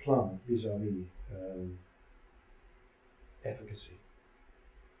the plant vis-a-vis efficacy.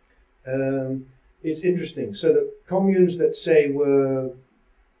 It's interesting. So the communes that say were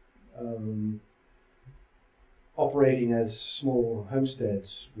operating as small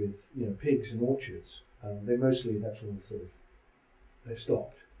homesteads with pigs and orchards, they mostly, that's all sort of, they've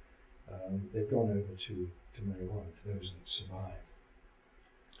stopped. They've gone over to marijuana, to those that survive.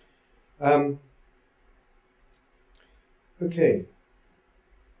 Okay,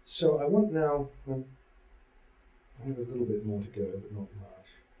 so I want now, I have a little bit more to go, but not much.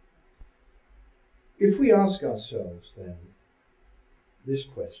 If we ask ourselves then this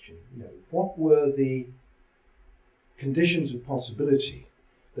question, what were the conditions of possibility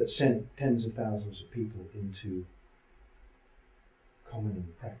that sent tens of thousands of people into communal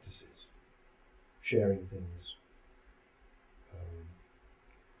practices, sharing things,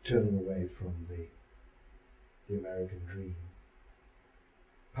 turning away from the American dream,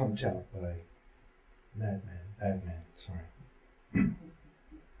 pumped out by madmen, sorry.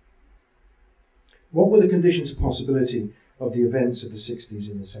 What were the conditions of possibility of the events of the 60s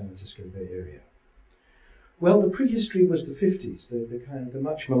in the San Francisco Bay Area? Well, the prehistory was the 50s, the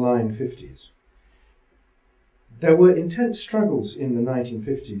much maligned 50s. There were intense struggles in the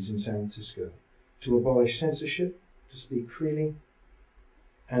 1950s in San Francisco to abolish censorship, to speak freely,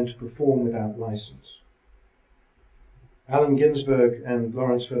 and to perform without license. Allen Ginsberg and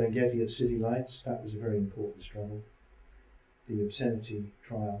Lawrence Ferlinghetti at City Lights, that was a very important struggle. The obscenity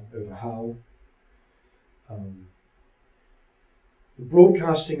trial over Howe. The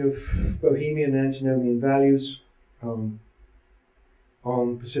broadcasting of bohemian and antinomian values on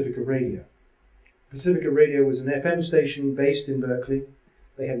Pacifica Radio. Pacifica Radio was an FM station based in Berkeley.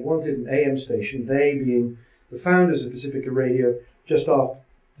 They had wanted an AM station, they being the founders of Pacifica Radio just after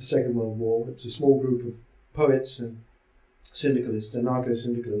the Second World War. It's a small group of poets and syndicalists,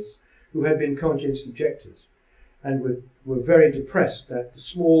 anarcho-syndicalists, who had been conscientious objectors and were very depressed that the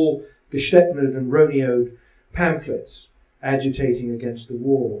small gestetnered and roneoed pamphlets agitating against the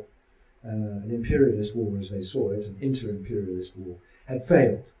war, an imperialist war as they saw it, an inter-imperialist war, had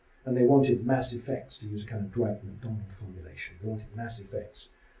failed. And they wanted mass effects, to use a kind of Dwight MacDonald formulation. They wanted mass effects.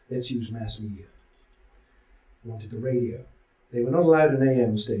 Let's use mass media. They wanted the radio. They were not allowed an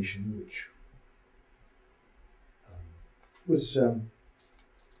AM station, which was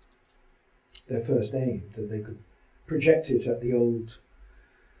their first aim, that they could project it at the old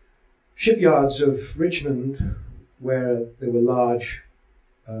shipyards of Richmond, where there were large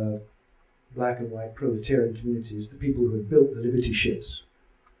black and white proletarian communities, the people who had built the Liberty ships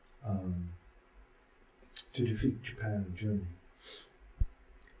to defeat Japan and Germany.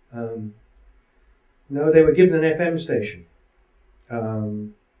 No, they were given an FM station,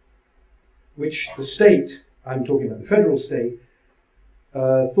 which the state, I'm talking about the federal state,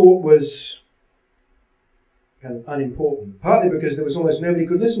 thought was kind of unimportant, partly because there was almost nobody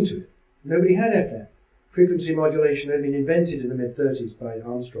could listen to it. Nobody had FM. Frequency modulation had been invented in the mid-30s by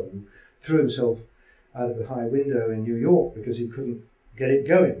Armstrong, who threw himself out of a high window in New York because he couldn't get it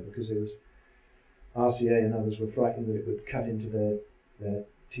going, because there was RCA and others were frightened that it would cut into their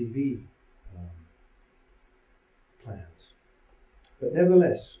TV plans. But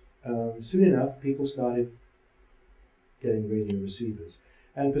nevertheless, soon enough, people started getting radio receivers.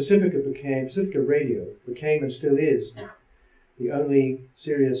 And Pacifica Radio became and still is the only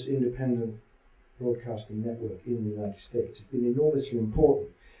serious independent broadcasting network in the United States. It's been enormously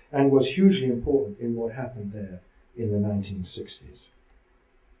important and was hugely important in what happened there in the 1960s.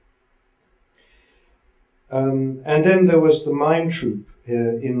 And then there was the mime troupe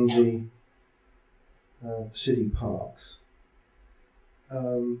in the city parks.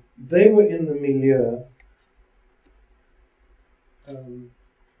 They were in the milieu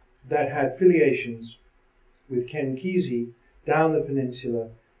that had affiliations with Ken Kesey down the peninsula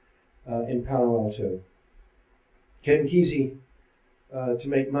in Palo Alto. Ken Kesey, to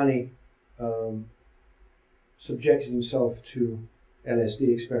make money, subjected himself to LSD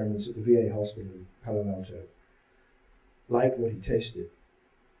experiments at the VA hospital in Palo Alto, liked what he tasted.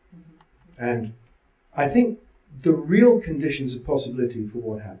 Mm-hmm. And I think the real conditions of possibility for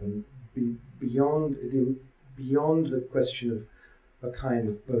what happened, beyond the question of a kind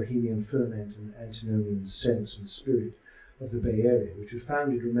of bohemian ferment and antinomian sense and spirit of the Bay Area, which was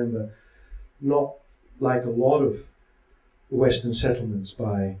founded, remember, not like a lot of Western settlements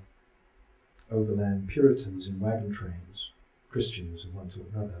by overland Puritans in wagon trains, Christians of one sort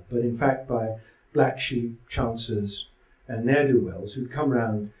or another, but in fact by black sheep, chancers, and ne'er-do-wells who'd come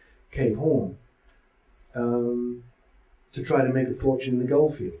round Cape Horn to try to make a fortune in the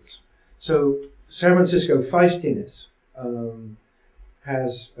goldfields. So San Francisco feistiness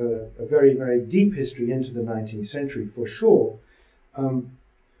has a very, very deep history into the 19th century, for sure.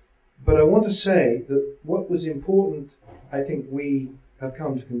 But I want to say that what was important, I think we have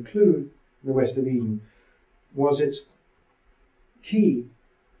come to conclude in the West of Eden, was its key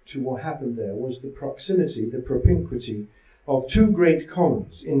to what happened there was the proximity, the propinquity of two great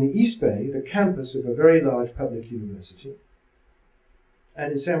commons. In the East Bay, the campus of a very large public university,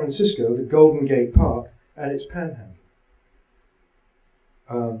 and in San Francisco, the Golden Gate Park and its panhandle.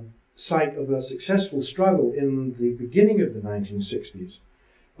 Site of a successful struggle in the beginning of the 1960s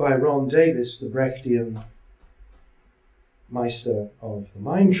by Ron Davis, the Brechtian Meister of the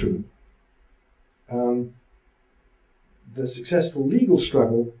mine troupe, the successful legal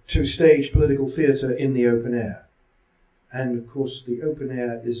struggle to stage political theatre in the open air. And of course, the open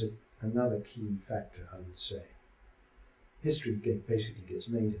air is another key factor, I would say. History basically gets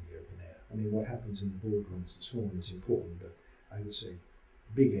made in the open air. I mean, what happens in the boardrooms and so on is important, but I would say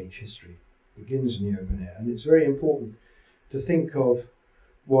big H history begins in the open air. And it's very important to think of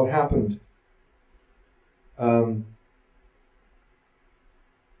what happened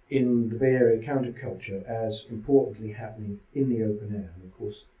in the Bay Area counterculture as importantly happening in the open air. And of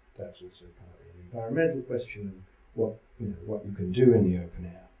course, that's also partly an environmental question and what you can do in the open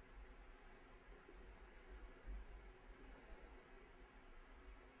air.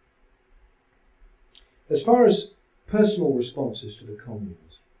 As far as personal responses to the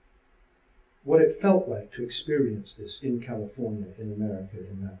communes, what it felt like to experience this in California, in America,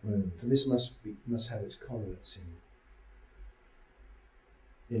 in that moment, and this must have its correlates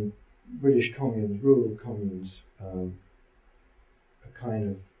in British communes, rural communes, a kind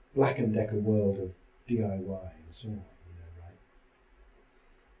of Black and Decker world of DIY and so on,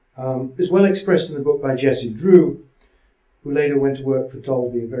 right? It's well expressed in the book by Jesse Drew, who later went to work for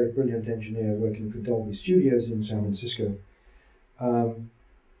Dolby, a very brilliant engineer working for Dolby Studios in San Francisco, and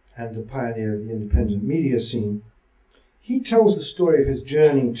a pioneer of the independent media scene. He tells the story of his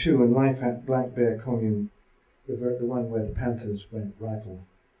journey to and life at Black Bear Commune, the one where the Panthers went rifle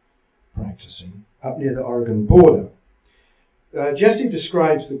practicing, up near the Oregon border. Jesse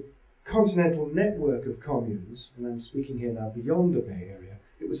describes the continental network of communes, and I'm speaking here now beyond the Bay Area.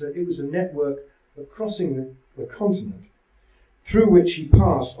 It was a network of crossing the continent, through which he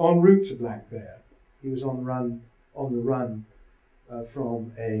passed en route to Black Bear. He was on the run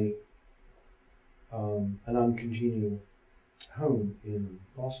from an uncongenial home in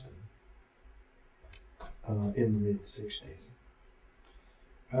Boston in the mid-60s.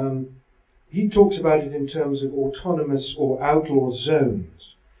 He talks about it in terms of autonomous or outlaw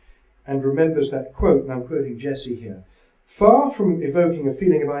zones, and remembers that quote, and I'm quoting Jesse here, "Far from evoking a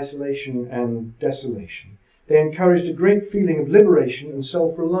feeling of isolation and desolation, they encouraged a great feeling of liberation and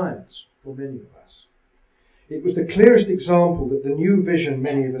self-reliance for many of us. It was the clearest example that the new vision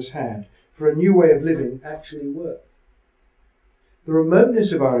many of us had for a new way of living actually worked. The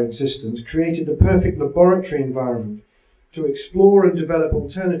remoteness of our existence created the perfect laboratory environment to explore and develop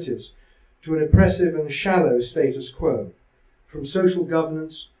alternatives to an oppressive and shallow status quo, from social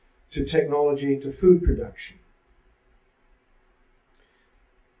governance to technology to food production."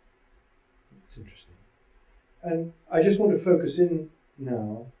 It's interesting. And I just want to focus in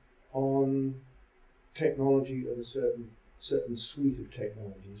now on technology of a certain suite of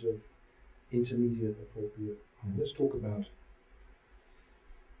technologies of intermediate, appropriate. Let's talk about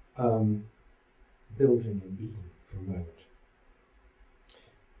building in Eden for a moment.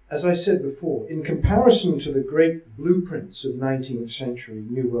 As I said before, in comparison to the great blueprints of 19th century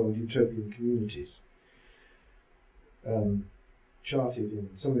New World utopian communities, charted in,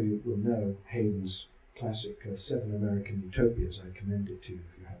 some of you will know Hayden's classic 7 American Utopias. I commend it to you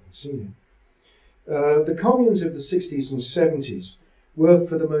if you haven't seen it. The communes of the 60s and 70s were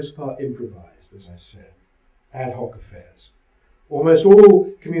for the most part improvised, as I said, ad hoc affairs. Almost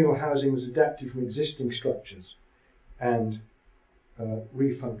all communal housing was adapted from existing structures and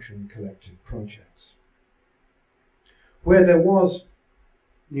refunctioned collective projects. Where there was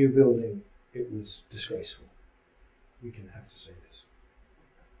new building, it was disgraceful. We can have to say this.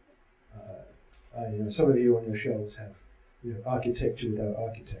 Some of you on your shelves have architecture without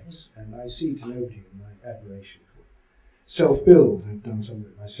architects, and I see to nobody in my admiration for self-build. I've done some of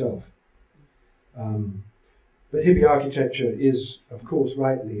it myself. But hippie architecture is, of course,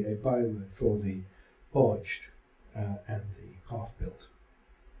 rightly a byword for the bodged and the half-built.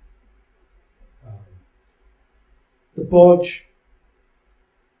 The bodge,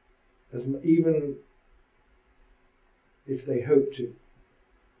 even if they hoped it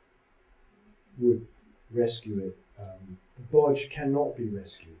would rescue it, the bodge cannot be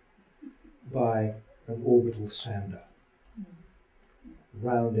rescued by an orbital sander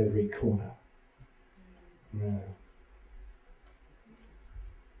round every corner. No.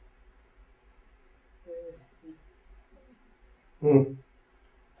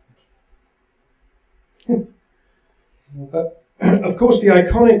 Of course, the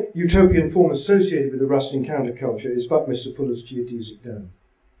iconic utopian form associated with the rusting counterculture is Buckminster Fuller's geodesic dome.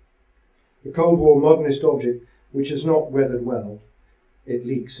 The Cold War modernist object which has not weathered well, it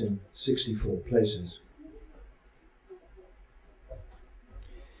leaks in 64 places.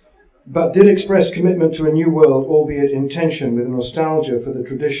 But did express commitment to a new world, albeit in tension with a nostalgia for the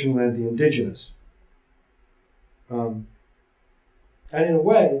traditional and the indigenous. And in a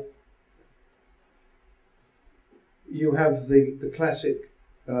way, you have the classic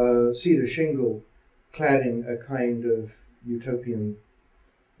cedar shingle cladding a kind of utopian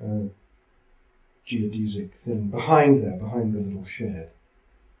geodesic thing behind there, behind the little shed.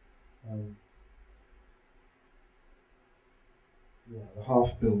 Yeah, the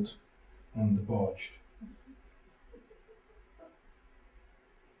half-built and the bodged.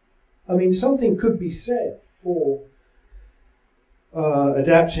 I mean, something could be said for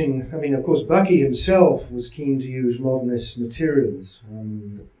adapting. I mean, of course, Bucky himself was keen to use modernist materials,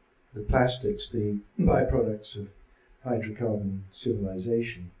 the plastics, the byproducts of hydrocarbon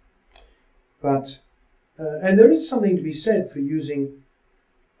civilization. But, and there is something to be said for using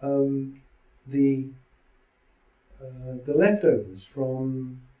the leftovers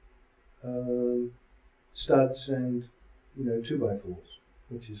from studs and, 2x4s,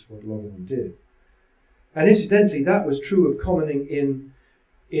 which is what a lot of them did. And incidentally, that was true of commoning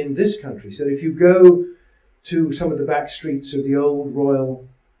in this country. So if you go to some of the back streets of the old royal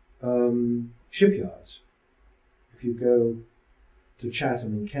shipyards, if you go to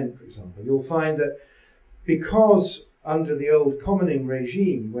Chatham in Kent, for example, you'll find that because under the old commoning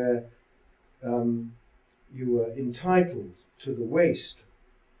regime, where you were entitled to the waste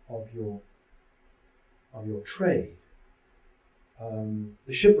of your trade,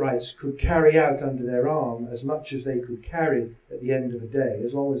 the shipwrights could carry out under their arm as much as they could carry at the end of a day,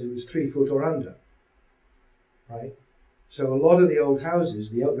 as long as it was 3 foot or under, right? So a lot of the old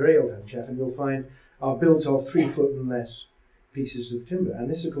houses, the very old houses in Chatham, you'll find are built of 3 foot and less pieces of timber. And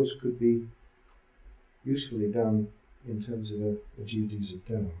this, of course, could be usefully done in terms of a geodesic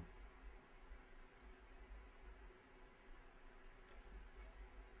dome.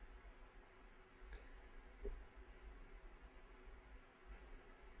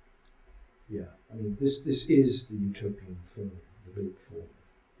 Yeah, I mean, this is the utopian form, the built form of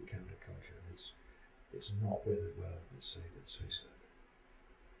the counterculture. It's not weathered well, let's face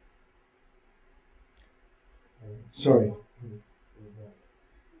that. Sorry.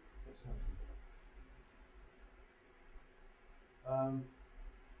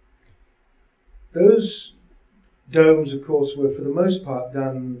 Those domes, of course, were for the most part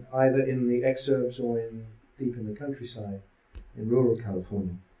done either in the exurbs or deep in the countryside, in rural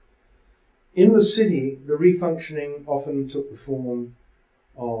California. In the city, the refunctioning often took the form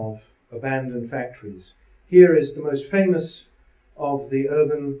of abandoned factories. Here is the most famous of the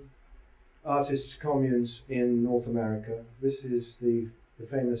urban artists' communes in North America. This is the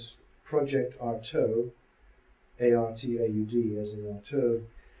famous Project Artaud, A-R-T-A-U-D, as in Artaud,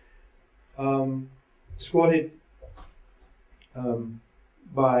 squatted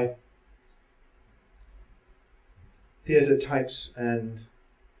by theatre types and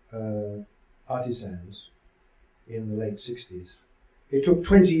artisans in the late 60s. It took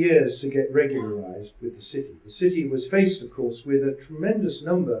 20 years to get regularized with the city. The city was faced, of course, with a tremendous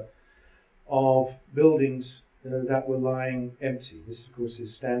number of buildings that were lying empty. This, of course,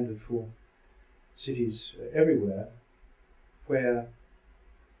 is standard for cities everywhere, where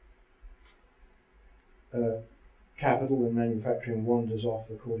capital and manufacturing wanders off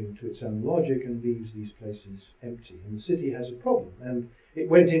according to its own logic and leaves these places empty. And the city has a problem. And it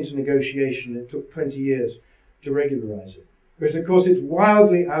went into negotiation. It took 20 years to regularize it, because, of course, it's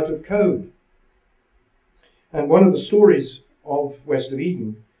wildly out of code. And one of the stories of West of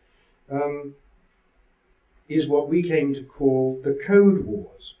Eden is what we came to call the Code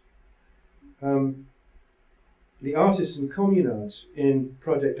Wars. The artists and communards in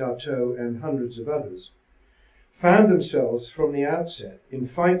Project Artaud and hundreds of others found themselves from the outset in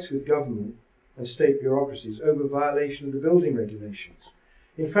fights with government and state bureaucracies over violation of the building regulations.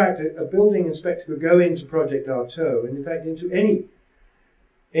 In fact, a building inspector could go into Project Artaud, and in fact into any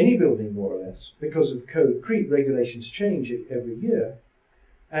building more or less, because of code creep, regulations change every year,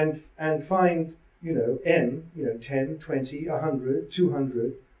 and find, 10, 20, 100,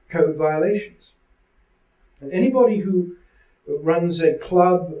 200 code violations. And anybody who runs a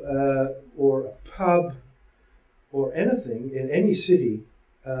club or a pub or anything in any city,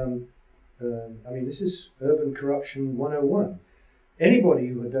 this is urban corruption 101. Anybody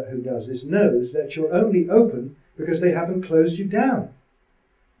who does this knows that you're only open because they haven't closed you down.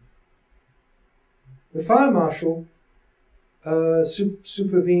 The fire marshal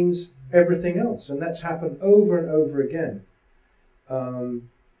supervenes everything else, and that's happened over and over again.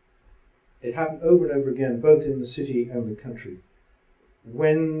 It happened over and over again, both in the city and the country.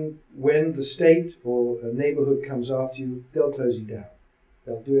 When the state or a neighborhood comes after you, they'll close you down.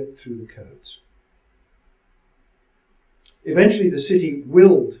 They'll do it through the codes. Eventually, the city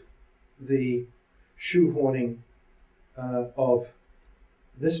willed the shoehorning of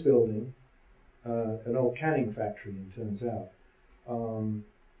this building, an old canning factory, it turns out.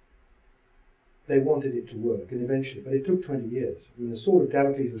 They wanted it to work, and eventually, but it took 20 years. I mean, the sword of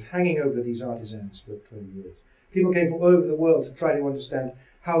Damocles was hanging over these artisans for 20 years. People came from all over the world to try to understand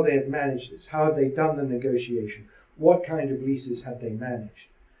how they had managed this, how had they done the negotiation, what kind of leases had they managed,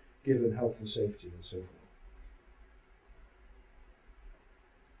 given health and safety and so forth.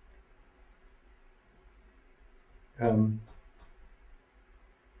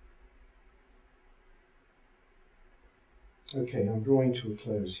 Okay, I'm drawing to a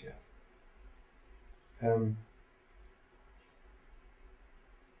close here.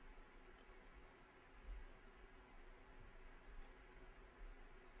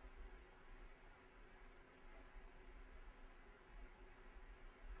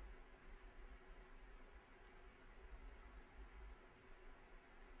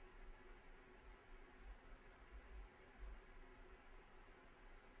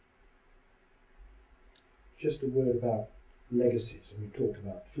 Just a word about legacies, and we talked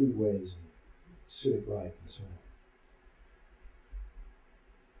about foodways and civic life and so on.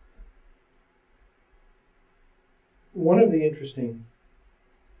 One of the interesting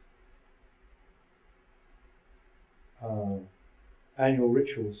annual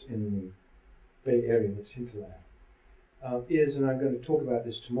rituals in the Bay Area, in its hinterland, is, and I'm going to talk about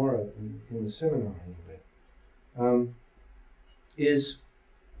this tomorrow in the seminar a little bit, is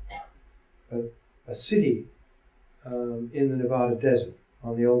a city in the Nevada desert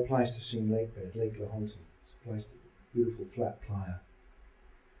on the old Pleistocene lake bed, Lake Lahontan. It's a beautiful flat playa.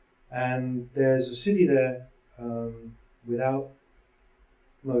 And there's a city there without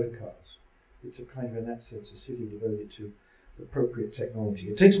motor cars. It's a kind of, in that sense, a city devoted to appropriate technology.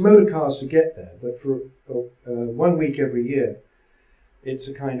 It takes motor cars to get there, but for 1 week every year, it's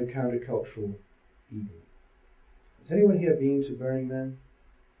a kind of countercultural Eden. Has anyone here been to Burning Man?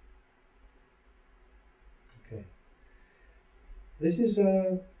 Okay. This is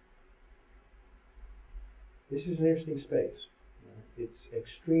an interesting space. It's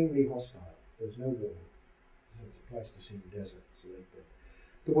extremely hostile. There's no water. It's a Pleistocene desert. It's a lake bed.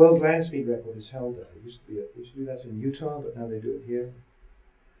 The world land speed record is held there. It used to do that in Utah, but now they do it here.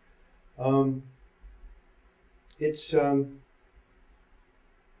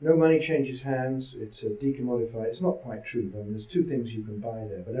 No money changes hands. It's decommodified. It's not quite true. I mean, there's two things you can buy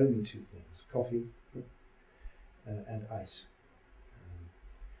there, but only two things: coffee and ice.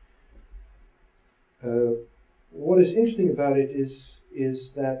 What is interesting about it is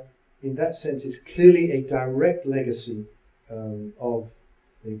that, in that sense, it's clearly a direct legacy of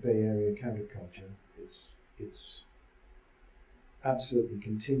the Bay Area counterculture. It's absolutely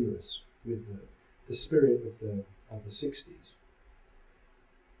continuous with the spirit of the 60s.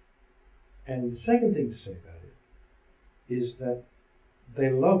 And the second thing to say about it is that they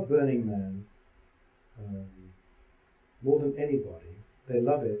love Burning Man more than anybody. They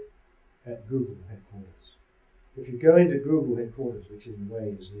love it at Google headquarters. If you go into Google headquarters, which in a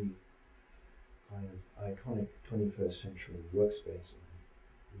way is the kind of iconic 21st century workspace,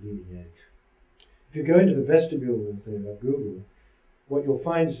 leading edge. If you go into the vestibule of Google, what you'll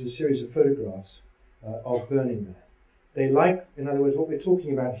find is a series of photographs of Burning Man. They like, in other words, what we're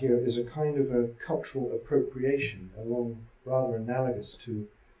talking about here is a kind of a cultural appropriation, rather analogous to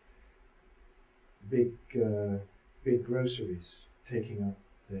big groceries taking up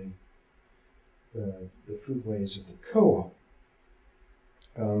the foodways of the co-op.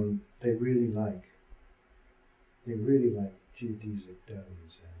 They really like geodesic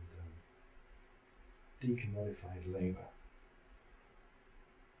domes and decommodified labor.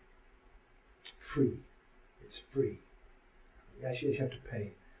 free. It's free. Actually, you have to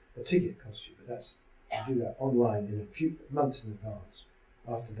pay. A ticket costs you, but that's, you do that online in a few months in advance.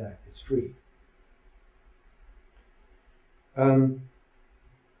 After that, it's free.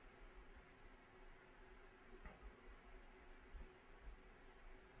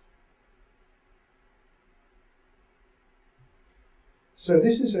 So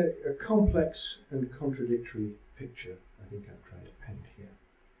this is a complex and contradictory picture, I think I'm trying to paint here,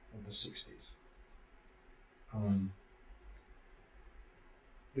 of the 60s.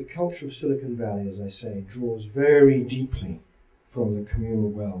 The culture of Silicon Valley, as I say, draws very deeply from the communal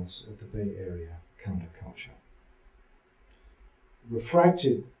wells of the Bay Area counterculture.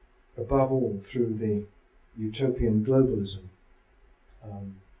 Refracted above all through the utopian globalism.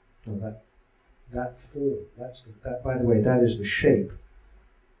 That form, that by the way, that is the shape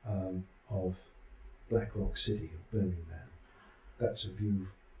of Black Rock City, of Burning Man. That's a view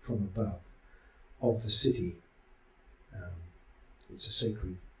from above of the city. It's a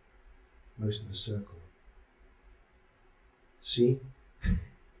sacred, most of a circle. See?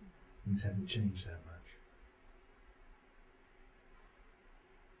 Things haven't changed that much.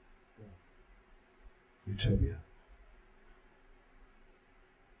 Utopia.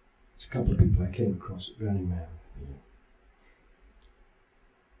 There's a couple of people I came across at Burning Man. Yeah.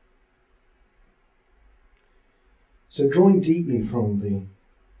 So drawing deeply from the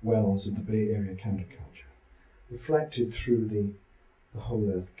wells of the Bay Area counterculture, reflected through the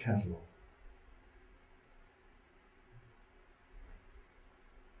Whole Earth catalogue.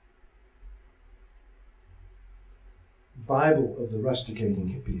 Bible of the rusticating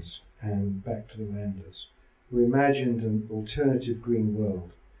hippies and back to the landers, who imagined an alternative green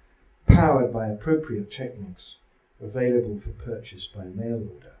world, powered by appropriate techniques available for purchase by mail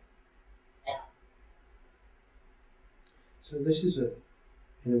order. So this is,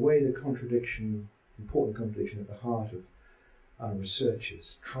 in a way, the contradiction, important contradiction at the heart of our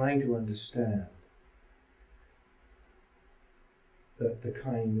researches, trying to understand that the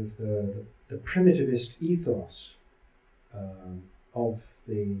kind of the primitivist ethos of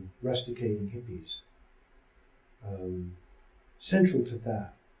the rusticating hippies. Central to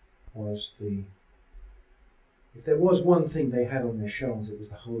that was if there was one thing they had on their shelves, it was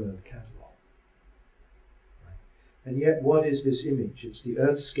the Whole Earth catalogue. Right? And yet, what is this image? It's the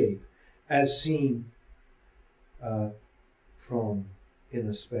earthscape as seen from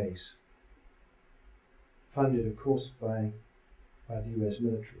inner space, funded, of course, by the US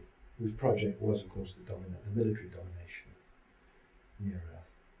military, whose project was, of course, the military domination of near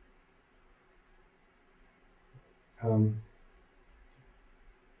Earth.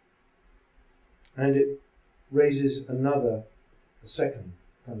 And it raises a second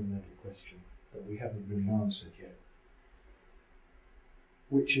fundamental question that we haven't really answered yet,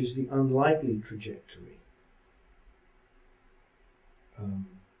 which is the unlikely trajectory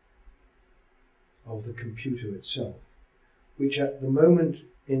of the computer itself, which at the moment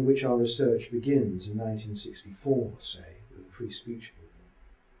in which our research begins, in 1964, say, with the free speech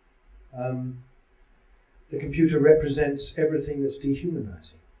movement, the computer represents everything that's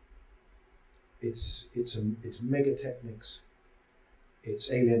dehumanizing. It's megatechnics,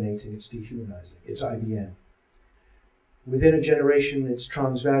 it's alienating, it's dehumanizing, it's IBM. Within a generation, it's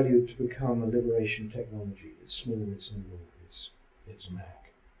transvalued to become a liberation technology. It's small, it's nimble, it's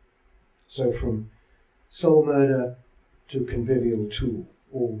Mac. So from soul murder to convivial tool,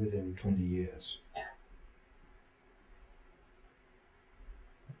 all within 20 years.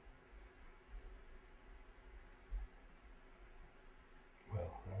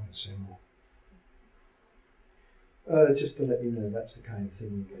 Well, I won't say more. Just to let you know, that's the kind of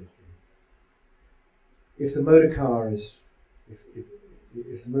thing we get. If the motor car is,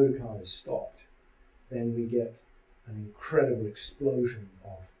 if the motor car is stopped, then we get an incredible explosion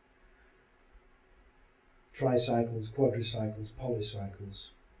of tricycles, quadricycles,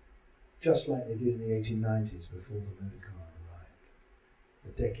 polycycles, just like they did in the 1890s before the motor car arrived.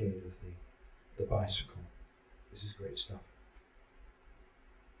 The decade of the bicycle. This is great stuff.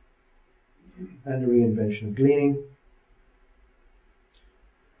 And the reinvention of gleaning.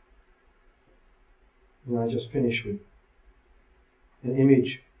 And I just finish with an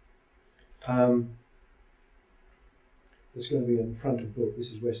image that's going to be on the front of the book.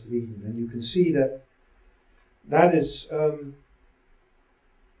 This is West of Eden, and you can see that is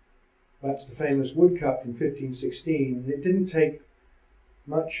that's the famous woodcut from 1516. And it didn't take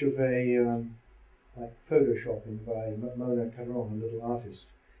much of a like photoshopping by Mona Caron, a little artist.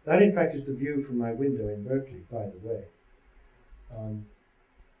 That, in fact, is the view from my window in Berkeley, by the way.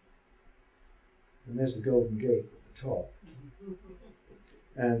 And there's the Golden Gate at the top.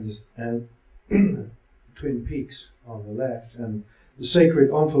 And Twin Peaks on the left, and the sacred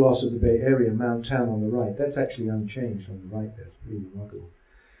omphalos of the Bay Area, Mount Tam, on the right. That's actually unchanged on the right there. It's pretty remarkable.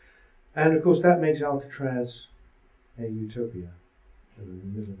 And of course, that makes Alcatraz a utopia in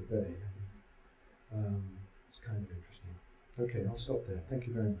the middle of the bay. It's kind of interesting. Okay, I'll stop there. Thank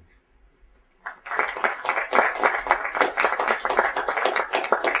you very much.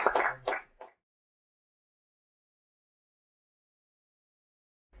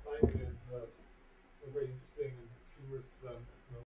 Thanks, Iain, for that very interesting and humorous